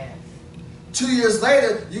 Yes. 2 years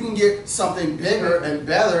later, you can get something bigger and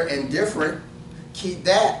better and different. Keep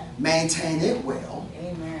that. Maintain it well.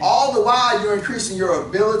 Amen. All the while you're increasing your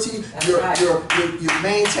ability, you're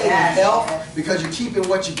maintaining health because you're keeping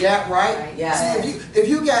what you got right. Yes. See, if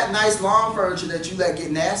you got nice lawn furniture that you let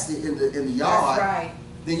get nasty in the yard, That's right.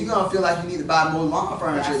 then you're gonna feel like you need to buy more lawn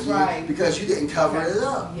furniture That's again right. because you didn't cover it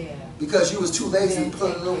up. Yeah. Because you was too lazy to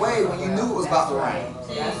put it away when you knew it was about to rain.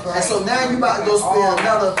 That's right. And so now you about to go spend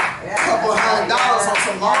another couple $100 on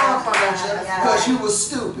some lawn furniture because you was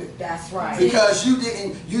stupid. That's right. Because you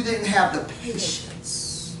didn't have the patience.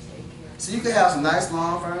 So you can have some nice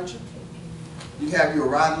lawn furniture. You can have your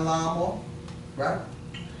riding lawnmower, right?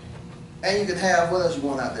 And you can have what else you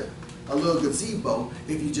want out there? A little gazebo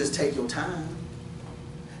if you just take your time.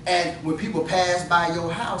 And when people pass by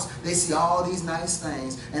your house, they see all these nice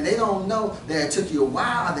things, and they don't know that it took you a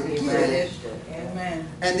while to get it. Amen.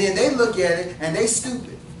 And then they look at it and they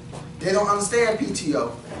stupid. They don't understand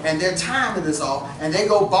PTO, and their timing is off, and they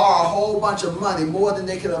go borrow a whole bunch of money, more than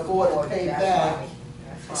they can afford to pay back,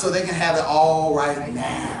 so they can have it all right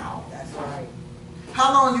now. That's right.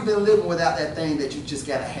 How long you been living without that thing that you just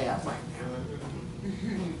gotta have right now?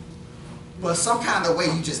 But some kind of way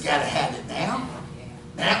you just gotta have it now?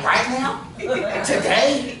 Right now?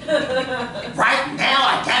 Today? Right now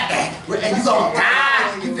I got that. And you gonna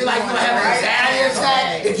die? You feel like you're gonna have an anxiety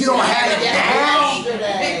attack if you don't have it now?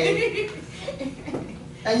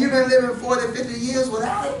 And you've been living 40, 50 years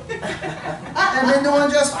without it? And been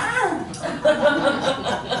doing just fine.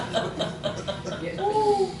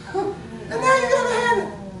 And now you're gonna have it.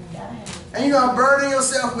 And you're gonna burden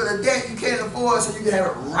yourself with a debt you can't afford so you can have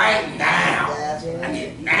it right now. I need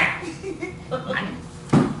it now.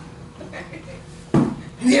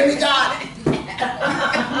 You hear me, God?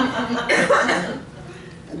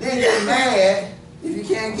 And then get mad if you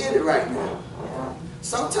can't get it right now.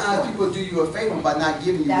 Sometimes people do you a favor by not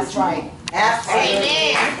giving you what you want.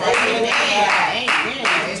 Absolutely.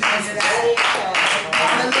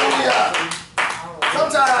 Hallelujah.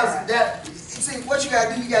 Sometimes that, see, what you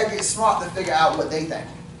gotta do, you gotta get smart to figure out what they think.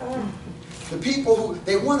 The people who,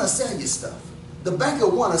 they wanna sell you stuff. The banker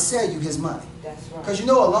wanna sell you his money. That's right. Because you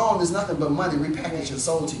know a loan is nothing but money repackaged and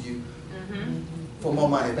sold to you for more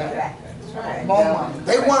money back. That's right. More money.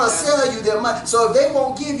 They want to sell you their money. So if they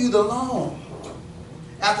won't give you the loan,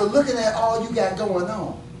 after looking at all you got going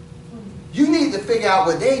on, you need to figure out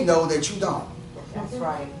what they know that you don't. That's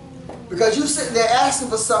right. Because you're sitting there asking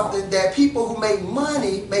for something that people who make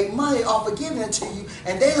money off of giving it to you,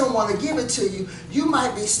 and they don't want to give it to you. You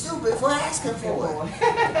might be stupid for asking for it.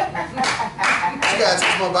 I got to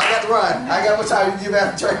more, but I got to run. I got more time to give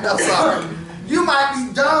after church. I'm sorry. You might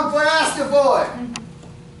be dumb for asking for it.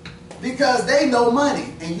 Because they know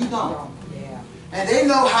money and you don't. Yeah. And they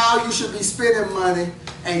know how you should be spending money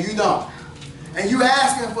and you don't. And you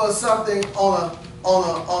asking for something on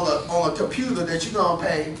a computer that you're gonna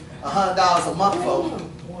pay $100 a month for.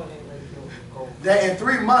 That in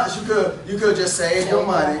 3 months you could just save your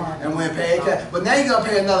money and went pay cash. But now you're gonna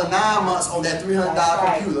pay another 9 months on that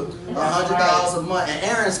 $300 computer, $100 a month, and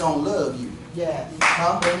Aaron's gonna love you. Yeah.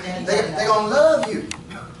 Huh? They gonna love you.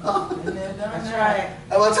 That's right.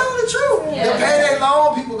 Well, tell them the truth. They pay their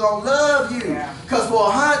loan, people gonna love you. Because for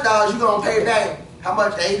 $100 you're gonna pay back how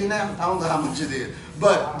much? 80 now? I don't know how much it is.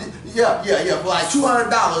 But yeah. For like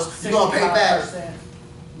 $200 you're gonna pay back.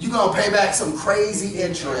 You're gonna pay back some crazy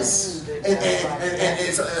interest, and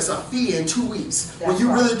it's a fee in 2 weeks. When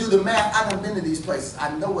you really do the math, I've been to these places. I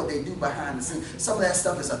know what they do behind the scenes. Some of that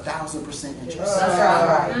stuff is 1,000% interest. That's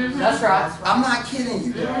right. That's right. I'm not kidding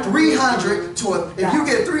you. 300 to a, if you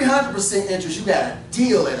get 300% interest, you got a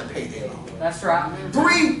deal at a payday loan. That's right.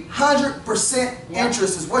 300%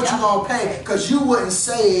 interest is what you're gonna pay because you wouldn't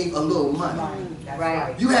save a little money.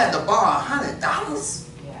 Right. You had to borrow $100.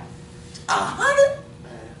 Yeah. $100.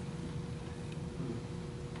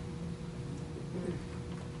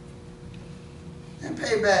 And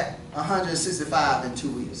pay back $165 in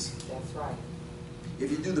 2 weeks. That's right.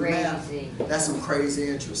 If you do the math, that's some crazy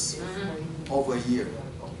interest over a year.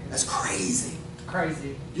 That's crazy.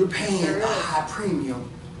 Crazy. You're paying a high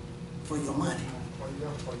premium for your money.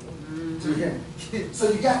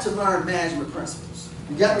 So you got to learn management principles.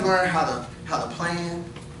 You got to learn how to plan.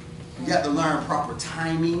 You got to learn proper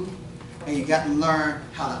timing, and you got to learn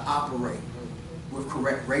how to operate with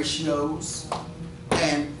correct ratios.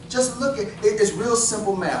 And just look at it. It's real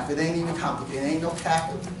simple math. It ain't even complicated. It ain't no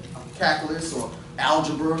calculus or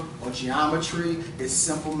algebra or geometry. It's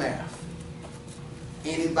simple math.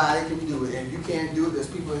 Anybody can do it. And if you can't do it, there's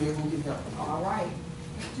people here who can help you. All right.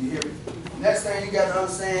 Do you hear me? Next thing you got to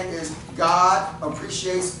understand is God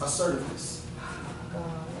appreciates assertiveness.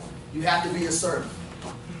 You have to be assertive.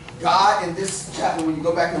 God, in this chapter, when you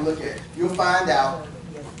go back and look at it, you'll find out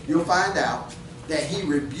that he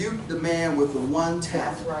rebuked the man with the one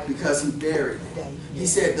talent because he buried it. He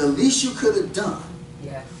said the least you could have done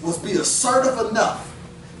was be assertive enough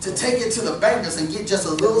to take it to the bankers and get just a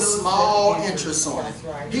little small interest on it.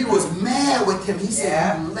 He was mad with him. He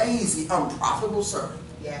said, you lazy, unprofitable servant.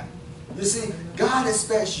 Yeah. You see, God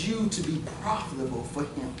expects you to be profitable for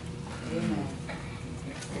him. Amen.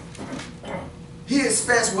 He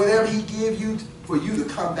expects whatever he gives you for you to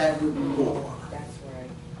come back with more. That's right.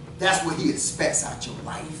 That's what he expects out your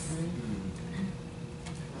life.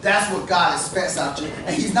 That's what God expects out of you.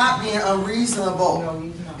 And He's not being unreasonable. No,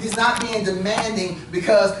 he's not. He's not being demanding,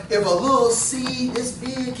 because if a little seed this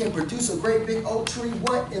big can produce a great big oak tree,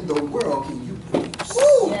 what in the world can you produce?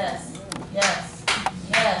 Woo! Yes. Yes.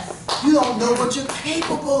 Yes. You don't know what you're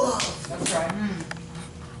capable of. That's right.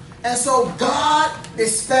 And so God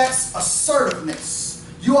expects assertiveness.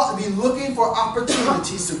 You ought to be looking for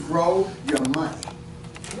opportunities to grow your money.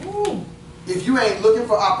 Ooh. If you ain't looking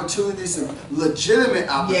for opportunities, legitimate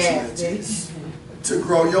opportunities to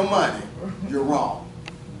grow your money, you're wrong.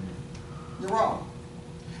 You're wrong.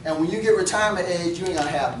 And when you get retirement age, you ain't gonna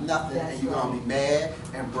have nothing, and you're gonna be mad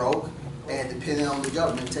and broke and depending on the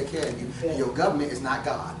government to take care of you. And your government is not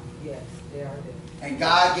God. Yes, they are there. And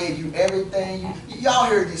God gave you everything. Y'all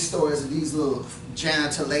hear these stories of these little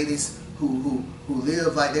janitor ladies who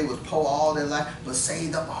lived like they was poor all their life, but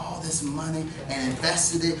saved up all this money and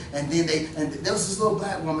invested it, and then there was this little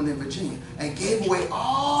black woman in Virginia and gave away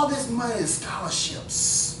all this money in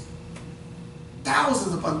scholarships.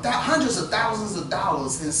 Thousands upon hundreds of thousands of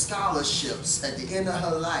dollars in scholarships at the end of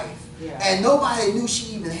her life. Yeah. And nobody knew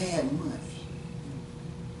she even had money.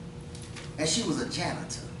 And she was a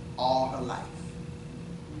janitor all her life.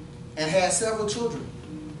 And had several children.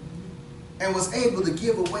 And was able to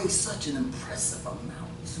give away such an impressive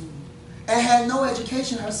amount. And had no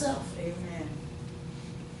education herself. Amen.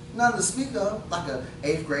 None to speak of, like an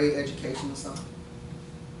 8th grade education or something.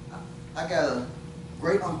 I got a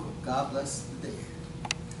great uncle, God bless the dead.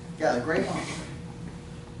 Got a great uncle.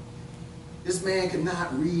 This man could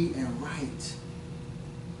not read and write.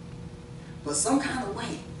 But some kind of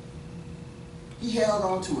way, he held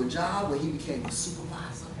on to a job where he became a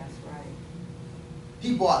supervisor. That's right.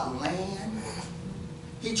 He bought land.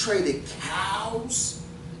 He traded cows.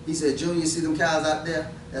 He said, Junior, you see them cows out there?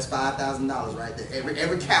 That's $5,000 right there.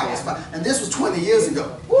 Every cow was $5,000. And this was 20 years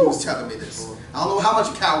ago. He was telling me this. I don't know how much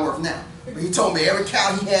a cow worth now. But he told me every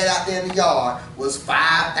cow he had out there in the yard was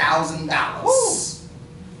 $5,000.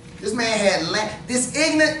 This man had land. This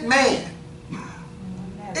ignorant man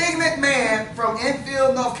from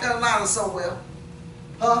Enfield, North Carolina somewhere,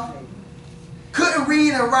 huh? Couldn't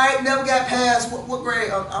read and write, never got past, what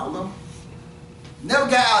grade? I don't know. Never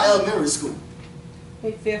got out of elementary school.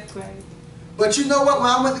 Hey, 5th grade. But you know what? When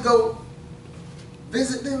I went to go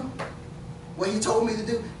visit them, what he told me to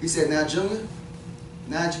do, he said, now Junior,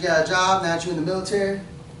 now that you got a job, now that you're in the military,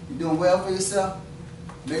 you're doing well for yourself,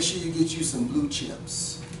 make sure you get you some blue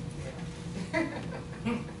chips.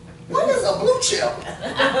 What is a blue chip?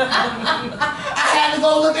 I had to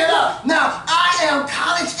go look it up. Now, I am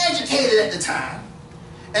college educated at the time,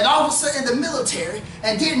 and all of a sudden in the military,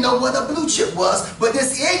 and didn't know what a blue chip was, but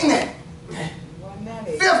this ignorant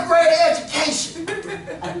 5th grade education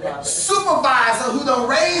supervisor who done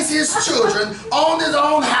raised his children, owned his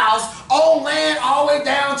own house, owned land all the way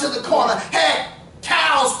down to the corner, had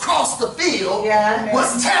cows cross the field,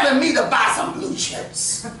 was telling me to buy some blue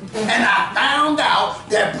chips. And I found out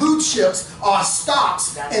that blue chips are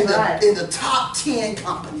stocks in the top 10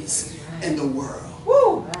 companies in the world.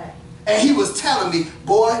 Woo! And he was telling me,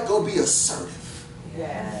 boy, go be assertive.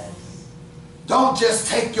 Yes. Don't just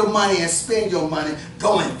take your money and spend your money.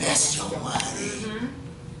 Go invest your money.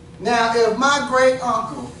 Now, if my great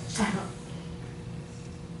uncle,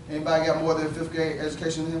 anybody got more than a 5th grade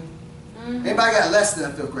education than him? Anybody got less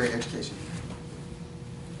than a 5th grade education?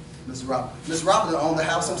 Mr. Robert. Mr. Robert owned the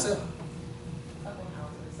house himself.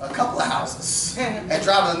 A couple of houses. And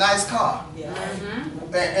driving a nice car.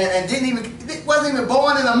 And wasn't even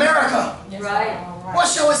born in America. Right.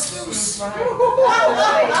 What's your excuse? That's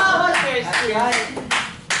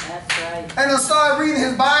right. And I started reading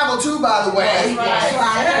his Bible too, by the way.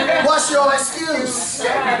 What's your excuse?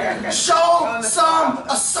 Show some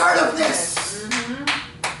assertiveness.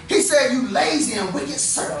 He said, you lazy and wicked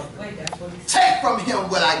servant. Take from him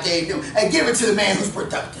what I gave him and give it to the man who's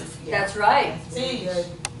productive. That's right. The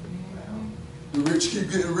rich keep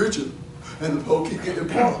getting richer and the poor keep getting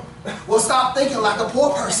poorer. Well, stop thinking like a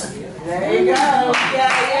poor person. There you go.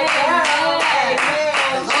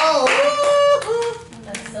 Hello?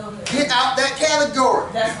 Get out that category.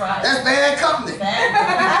 That's right. That's bad company.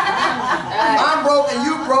 I'm broke and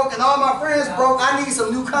you broke and all my friends broke. I need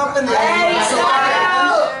some new company. So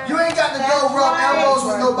look, you ain't got to go rub elbows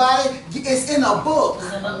with nobody. It's in a book.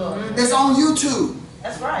 It's on YouTube.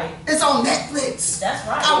 That's right. It's on Netflix. That's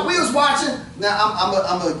right. We was watching. Now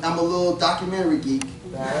I'm a little documentary geek.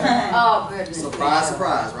 Oh, goodness. Surprise,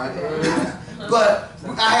 surprise, right? But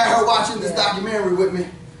I had her watching this documentary with me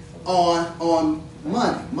on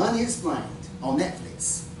Money Explained on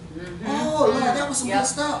Netflix. Oh Lord, that was some good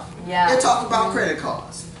stuff. Yeah. It talked about credit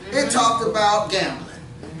cards. It talked about gambling.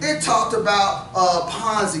 It talked about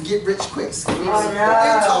Ponzi, get rich quick schemes. Oh, It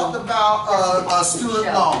no. talked about student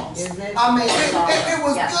loans. Is it? I mean, it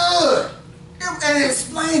was Yeah. good. And it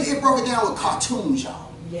explained, it broke it down with cartoons,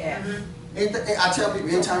 y'all. Yeah. I tell people,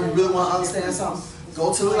 anytime you really want to understand something,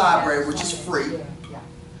 go to the library, which is free.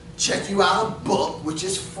 Check you out a book, which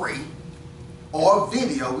is free. Or a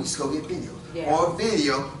video, we just go get video. Yeah. Or a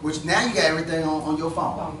video, which now you got everything on your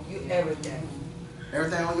phone. You everything.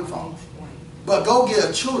 Everything on your phone. But go get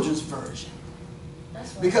a children's version.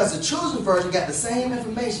 Because the children's version got the same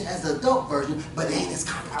information as the adult version, but it ain't as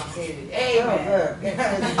complicated.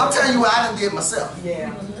 Amen. I'm telling you what I done did myself.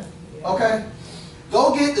 Yeah. Okay?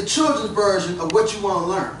 Go get the children's version of what you want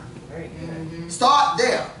to learn. Start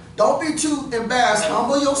there. Don't be too embarrassed.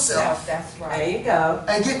 Humble yourself. That's right. There you go.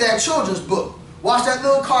 And get that children's book. Watch that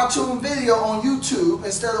little cartoon video on YouTube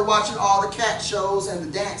instead of watching all the cat shows and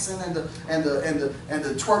the dancing and the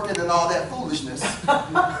twerking and all that foolishness.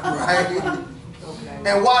 Right?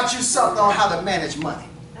 And watch you something on how to manage money.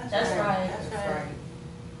 That's right. That's right.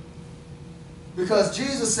 Because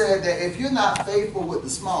Jesus said that if you're not faithful with the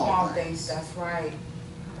small things, That's right.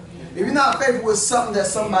 if you're not faithful with something that's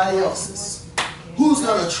somebody else's, who's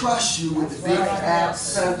going to trust you with the big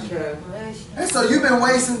That's things? so true. And so you've been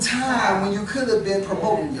wasting time when you could have been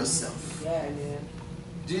promoting yourself. Yeah, yeah.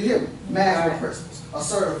 Do you hear me? Management principles,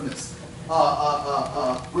 assertiveness,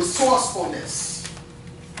 resourcefulness.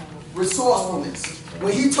 Resourcefulness.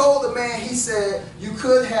 When he told the man, he said, you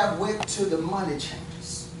could have went to the money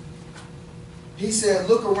changers. He said,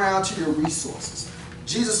 look around to your resources.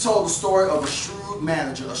 Jesus told the story of a shrewd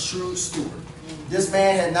manager, a shrewd steward. This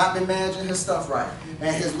man had not been managing his stuff right.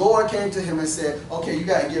 And his Lord came to him and said, okay, you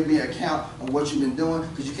got to give me an account of what you've been doing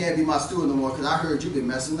because you can't be my steward no more because I heard you've been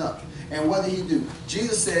messing up. And what did he do?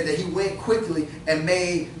 Jesus said that he went quickly and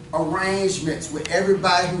made arrangements with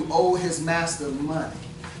everybody who owed his master money.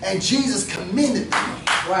 And Jesus commended the man.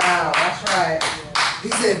 Wow, that's right. He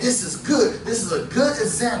said, this is good. This is a good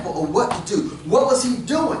example of what to do. What was he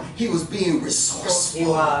doing? He was being resourceful. He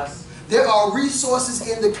was. There are resources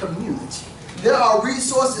in the community. There are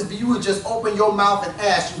resources if you would just open your mouth and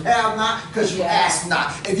ask. You have not because you ask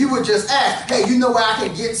not. If you would just ask, hey, you know where I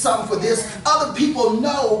can get something for this? Other people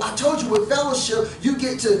know. I told you with fellowship, you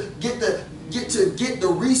get to get the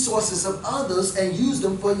resources of others and use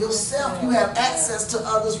them for yourself. You have access to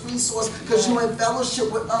others' resources because you're in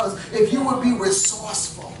fellowship with others. If you would be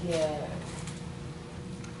resourceful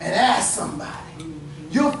and ask somebody,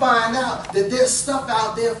 you'll find out that there's stuff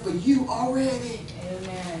out there for you already.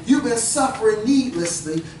 Amen. You've been suffering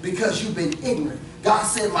needlessly because you've been ignorant. God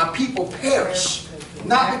said, my people perish.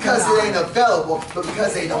 Not because it ain't available, but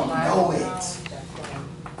because they don't know it.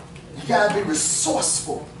 You gotta be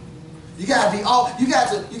resourceful. You gotta be you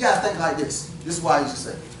gotta think like this. This is why I used to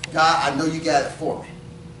say, God, I know you got it for me.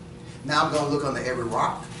 Now I'm gonna look under every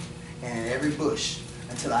rock and every bush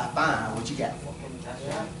until I find what you got for me.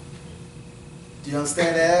 Do you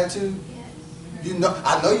understand that attitude? You know,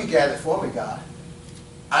 I know you got it for me, God.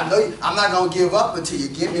 I know I'm not going to give up until you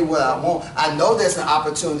give me what I want. I know there's an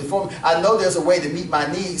opportunity for me. I know there's a way to meet my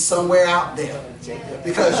needs somewhere out there.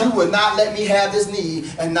 Because you would not let me have this need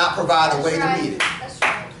and not provide a way to meet it.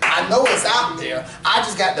 I know it's out there. I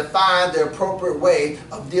just got to find the appropriate way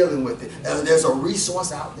of dealing with it. There's a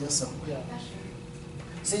resource out there somewhere.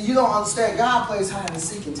 See, you don't understand. God plays hide and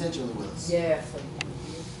seek intentionally with us. Yeah.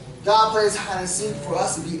 God plays hide and seek for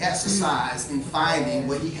us to be exercised in finding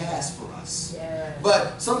what he has for us. Yeah.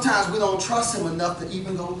 But sometimes we don't trust him enough to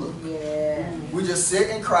even go look. Yeah. We just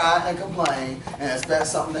sit and cry and complain and expect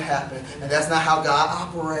something to happen. And that's not how God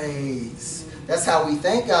operates. That's how we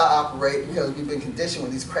think God operates because we've been conditioned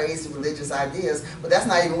with these crazy religious ideas. But that's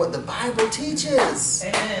not even what the Bible teaches.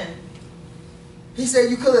 Amen. He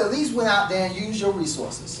said you could have at least went out there and used your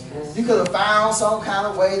resources. You could have found some kind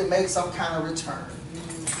of way to make some kind of return.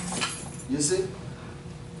 You see?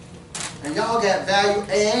 And y'all got value.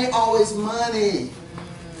 It ain't always money.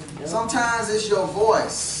 Sometimes it's your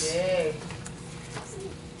voice. Yeah.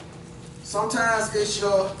 Sometimes it's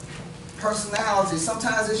your personality.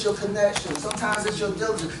 Sometimes it's your connection. Sometimes it's your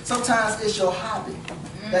diligence. Sometimes it's your hobby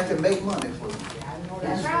that can make money for you. I know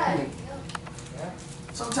That's right.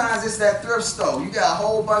 Sometimes it's that thrift store. You got a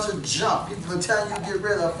whole bunch of junk people been telling you to get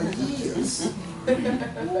rid of for years.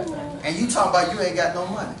 And you talking about you ain't got no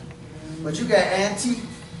money. But you got antique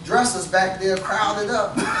dressers back there crowded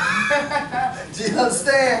up. Do you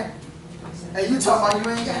understand? And you talking about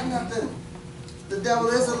you ain't got nothing. The devil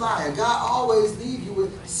is a liar. God always leaves you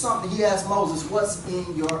with something. He asked Moses, what's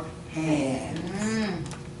in your hand?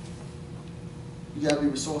 You got to be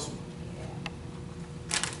resourceful.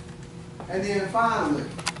 And then finally,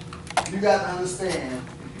 you got to understand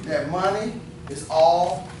that money is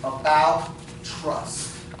all about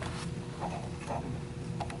trust. I'm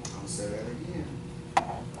going to say that again.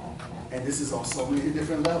 And this is on so many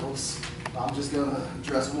different levels. I'm just going to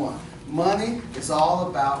address one. Money is all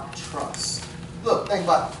about trust. Look,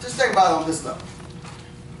 just think about it on this level.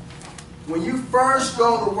 When you first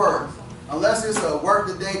go to work, unless it's a work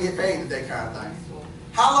today, get paid today kind of thing,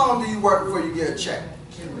 how long do you work before you get a check?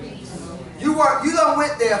 2 weeks. You done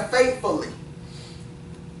went there faithfully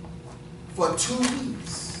for 2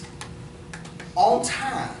 weeks, on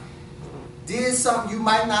time, did something you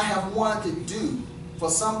might not have wanted to do for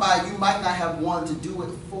somebody you might not have wanted to do it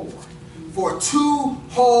for 2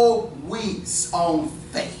 whole weeks on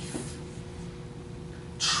faith,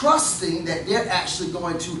 trusting that they're actually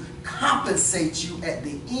going to compensate you at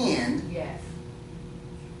the end, Yes.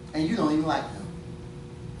 and you don't even like them.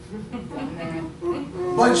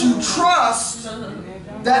 But you trust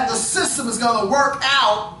that the system is going to work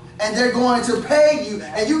out and they're going to pay you,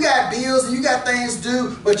 and you got bills and you got things to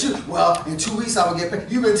do, but well, in 2 weeks I'm going to get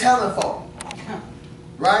paid. You've been telling folk,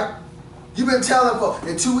 right? You've been telling folk,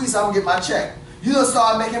 in 2 weeks I'm going to get my check. You done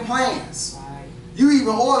started making plans. You even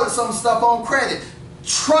ordered some stuff on credit.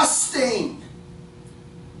 Trusting.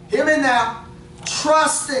 Hear me now.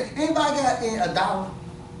 Trusting. Anybody got a dollar?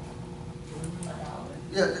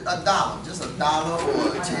 Yeah, a dollar. Just a dollar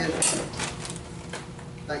or a 10.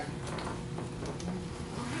 Thank you.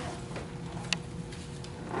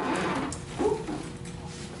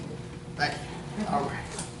 Thank you. All right.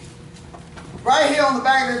 Right here on the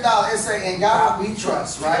back of the dollar, it says, "In God we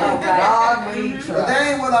trust," right? God we But trust. that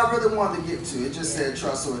ain't what I really wanted to get to. It just said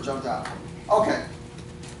trust, so it jumped out. Okay.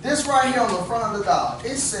 This right here on the front of the dollar,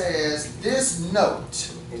 it says, "This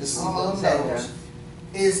note," this little note,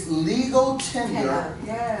 "is legal tender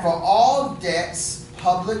for all debts,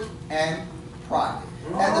 public and private."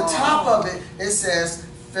 At the top of it, it says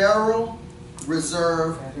Federal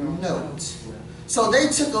Reserve Note. So they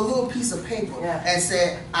took a little piece of paper and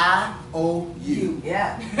said, "I owe you,"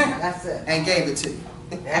 Yeah, that's it. and gave it to you.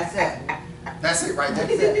 That's it. That's it right there.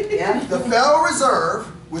 That's it. Yeah. The Federal Reserve,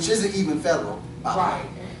 which isn't even federal, Right.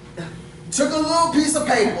 took a little piece of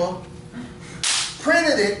paper,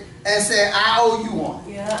 printed it, and said, "I owe you on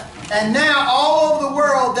it." Yeah. And now all over the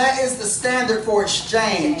world, that is the standard for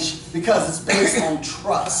exchange because it's based on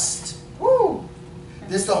trust. Woo!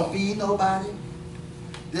 This don't feed nobody.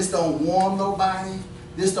 This don't warm nobody.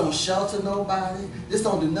 This don't shelter nobody. This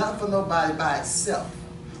don't do nothing for nobody by itself.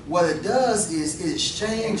 What it does is it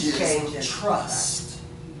exchanges trust.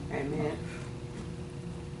 Amen.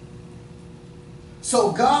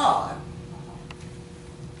 So God,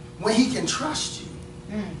 when He can trust you,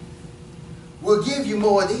 will give you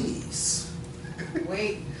more of these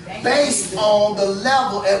Wait. based on the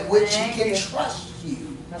level at which He can trust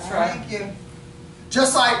you. That's right. Thank you.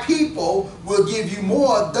 Just like people will give you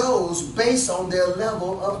more of those based on their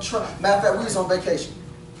level of trust. Matter of fact, we was on vacation,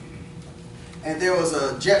 and there was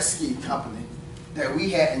a jet ski company that we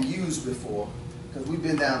hadn't used before, because we've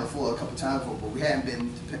been down to Florida a couple times before, but we hadn't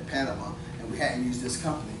been to Panama, and we hadn't used this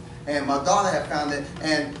company. And my daughter had found it,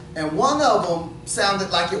 and one of them sounded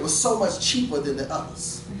like it was so much cheaper than the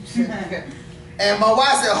others. And my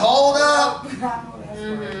wife said, "Hold up.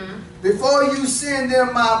 Before you send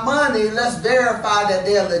them my money, let's verify that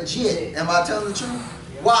they're legit." Am I telling the truth?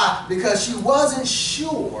 Why? Because she wasn't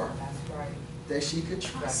sure that she could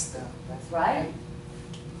trust them. That's right.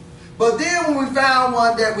 But then when we found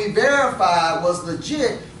one that we verified was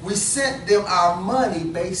legit, we sent them our money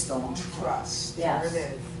based on trust. Yes. There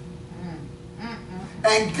it is.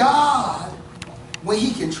 And God, when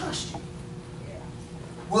He can trust you,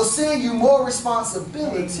 will send you more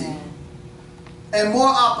responsibility and more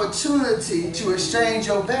opportunity to exchange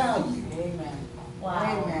your value. Amen.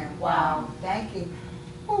 Wow. Amen. Wow. Thank you.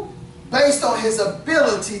 Based on His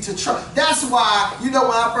ability to trust. That's why, when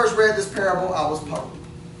I first read this parable, I was puzzled.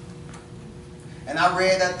 And I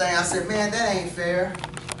read that thing, I said, man, that ain't fair.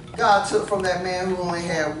 God took from that man who only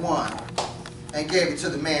had one and gave it to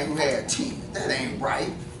the man who had 10. That ain't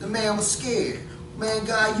right. The man was scared. Man,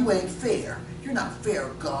 God, you ain't fair. You're not fair,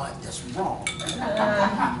 God. That's wrong.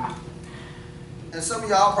 And some of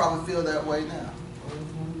y'all probably feel that way now.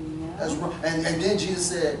 That's wrong. And then Jesus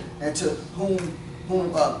said, "And to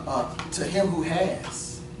to him who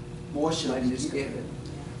has, more shall be given.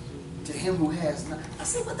 To him who has not." I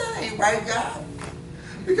said, "But that ain't right, God.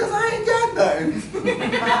 Because I ain't got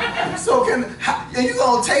nothing." So and you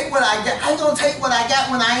gonna take what I got? How you gonna take what I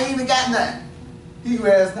got when I ain't even got nothing? He who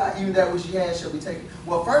has not, even that which he has shall be taken.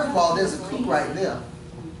 Well, first of all, there's a clue right there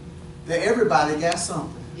that everybody got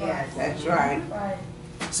something. Yes, that's right. Right.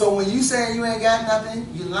 So when you saying you ain't got nothing,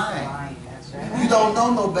 you're lying. That's That's right. You don't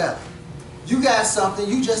know no better. You got something,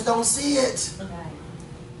 you just don't see it.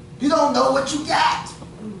 You don't know what you got.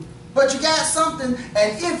 But you got something,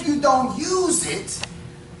 and if you don't use it,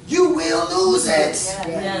 you will lose it.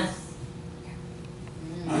 Yes.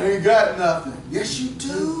 I ain't got nothing. Yes, you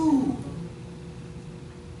do.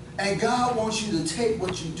 And God wants you to take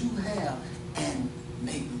what you do have and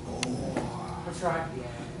make more. That's right.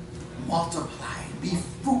 Multiply. Be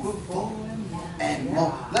fruitful and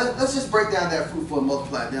multiply. Let's just break down that fruitful and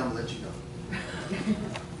multiply. Then I'm going to let you know.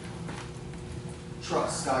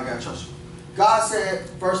 Trust. God got to trust you. God said,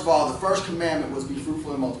 first of all, the first commandment was be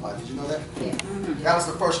fruitful and multiply. Did you know that? Yeah. That was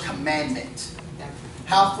the first commandment.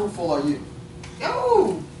 How fruitful are you?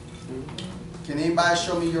 Oh. Can anybody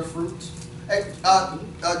show me your fruit? Hey,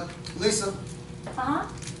 Lisa,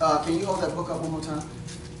 can you hold that book up one more time?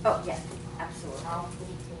 Oh, yes, absolutely.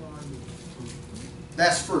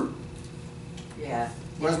 That's fruit. Yeah.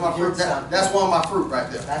 Where's my fruit? That's one of my fruit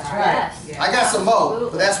right there. That's right. Yes. I got some more,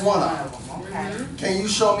 but that's one of them. Okay. Can you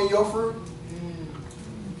show me your fruit?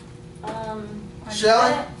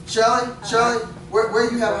 Shelly? Shelly,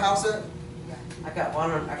 where you have a house at? I got one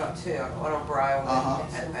on, I got two. I got one on Briar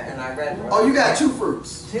and I read one. Oh, you got two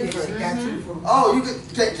fruits. Two fruits. Got two fruits. Oh,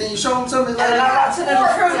 can you show them something? And I got to the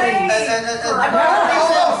fruit.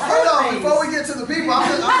 Hold on, before we get to the people, I'm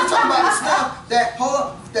just talking about the stuff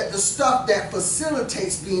that the stuff that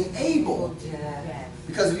facilitates being able. Yeah.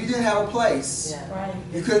 Because if you didn't have a place, Right.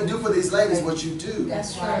 you couldn't do for these ladies what you do.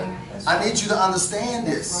 That's right. I need you to understand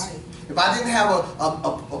this. That's right. If I didn't have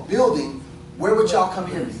a building, where would y'all come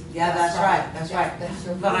here? Yeah, that's right. That's right.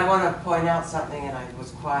 But I want to point out something, and I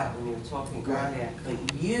was quiet when you were talking earlier.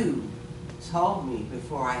 But you told me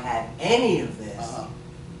before I had any of this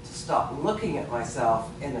to stop looking at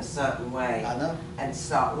myself in a certain way. I know. And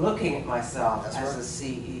start looking at myself That's as right. a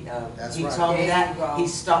CEO. That's He right. told me There you that. go. He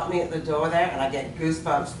stopped me at the door there, and I get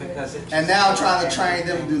goosebumps because it. And now I'm trying to train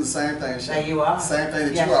them to do the same thing. There you are. Same thing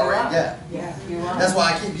that Yes, you already are. got. Yeah, you are. That's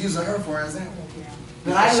why I keep using her for an example.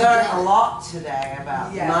 But I learned a lot today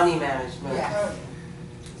about Yes. money management. Yes.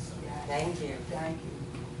 Thank you. Thank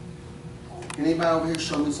you. Can anybody over here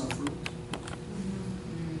show me some fruit?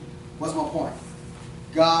 What's my point?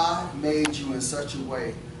 God made you in such a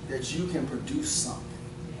way that you can produce something.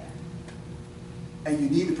 And you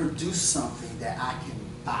need to produce something that I can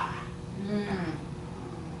buy.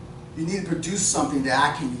 You need to produce something that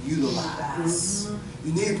I can utilize.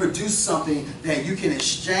 You need to produce something that you can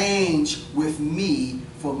exchange with me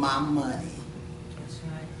for my money. That's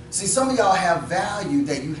right. See, some of y'all have value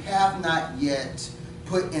that you have not yet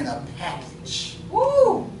put in a package.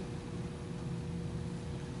 Woo!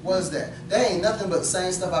 What is that? That ain't nothing but the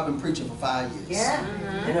same stuff I've been preaching for 5 years. Yeah.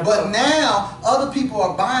 But now, other people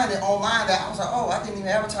are buying it online that I was like, oh, I didn't even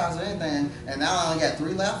advertise or anything, and now I only got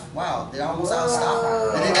 3 left? Wow, they're almost out of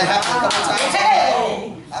stock. And then that happened a couple times.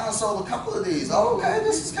 Hey! Oh, I done sold a couple of these. Oh, okay,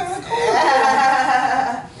 this is kind of cool.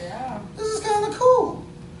 Yeah. This is kind of cool.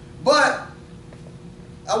 But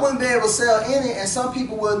I wouldn't be able to sell any, and some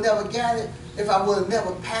people would have never got it if I would have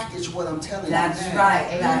never packaged what I'm telling you. That's now.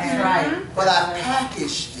 right. That's right. But I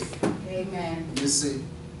packaged it. Amen. You see,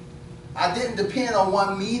 I didn't depend on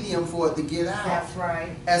one medium for it to get out. That's right.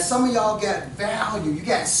 And some of y'all got value, you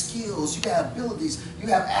got skills, you got abilities, you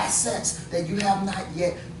have assets that you have not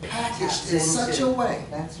yet packaged in such a way.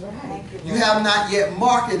 That's right. Thank you. You have not yet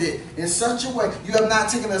marketed in such a way. You have not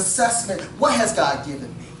taken an assessment. What has God given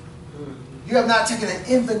me? You have not taken an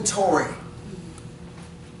inventory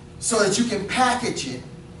so that you can package it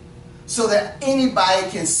so that anybody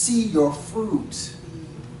can see your fruit.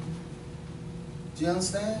 Do you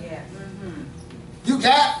understand? Yes. You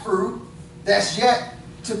got fruit that's yet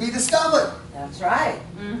to be discovered. That's right.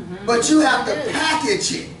 But you have to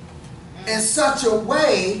package it in such a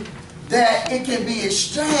way that it can be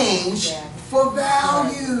exchanged for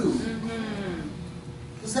value.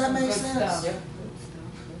 Does that make Good sense? stuff.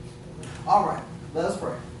 All right, let us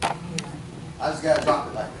pray. I just got to drop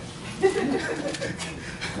it like that.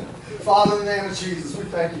 Father, in the name of Jesus, we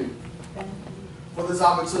thank you for this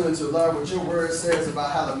opportunity to learn what your word says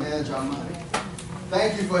about how to manage our money.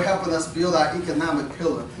 Thank you for helping us build our economic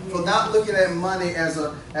pillar, for not looking at money as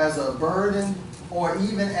a burden or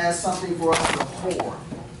even as something for us to hoard,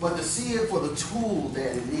 but to see it for the tool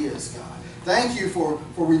that it is, God. Thank you for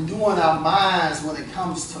renewing our minds when it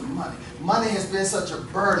comes to money. Money has been such a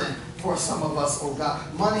burden for some of us, oh God.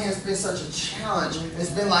 Money has been such a challenge. It's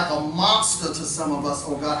been like a monster to some of us,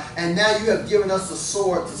 oh God. And now you have given us the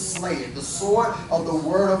sword to slay it, the sword of the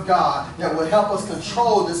Word of God that will help us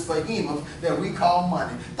control this behemoth that we call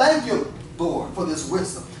money. Thank you, Lord, for this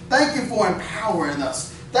wisdom. Thank you for empowering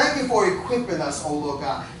us. Thank you for equipping us, oh Lord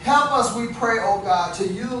God. Help us, we pray, oh God, to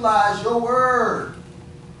utilize your word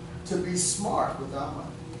to be smart with our money.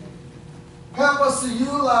 Help us to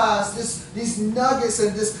utilize these nuggets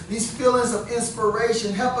and these feelings of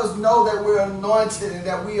inspiration. Help us know that we're anointed and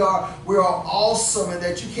that we are awesome and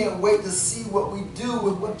that you can't wait to see what we do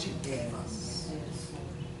with what you gave us.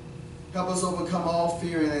 Help us overcome all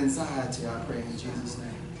fear and anxiety, I pray in Jesus'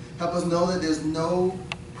 name. Help us know that there's no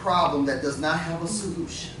problem that does not have a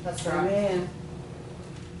solution. That's right. Amen.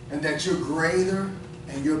 And that you're greater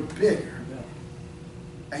and you're bigger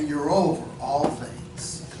and you're over all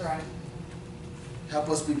things. That's right. Help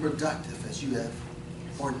us be productive as you have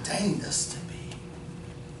ordained us to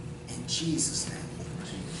be. In Jesus' name we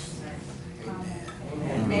pray. Amen.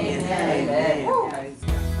 Amen. Amen. Amen.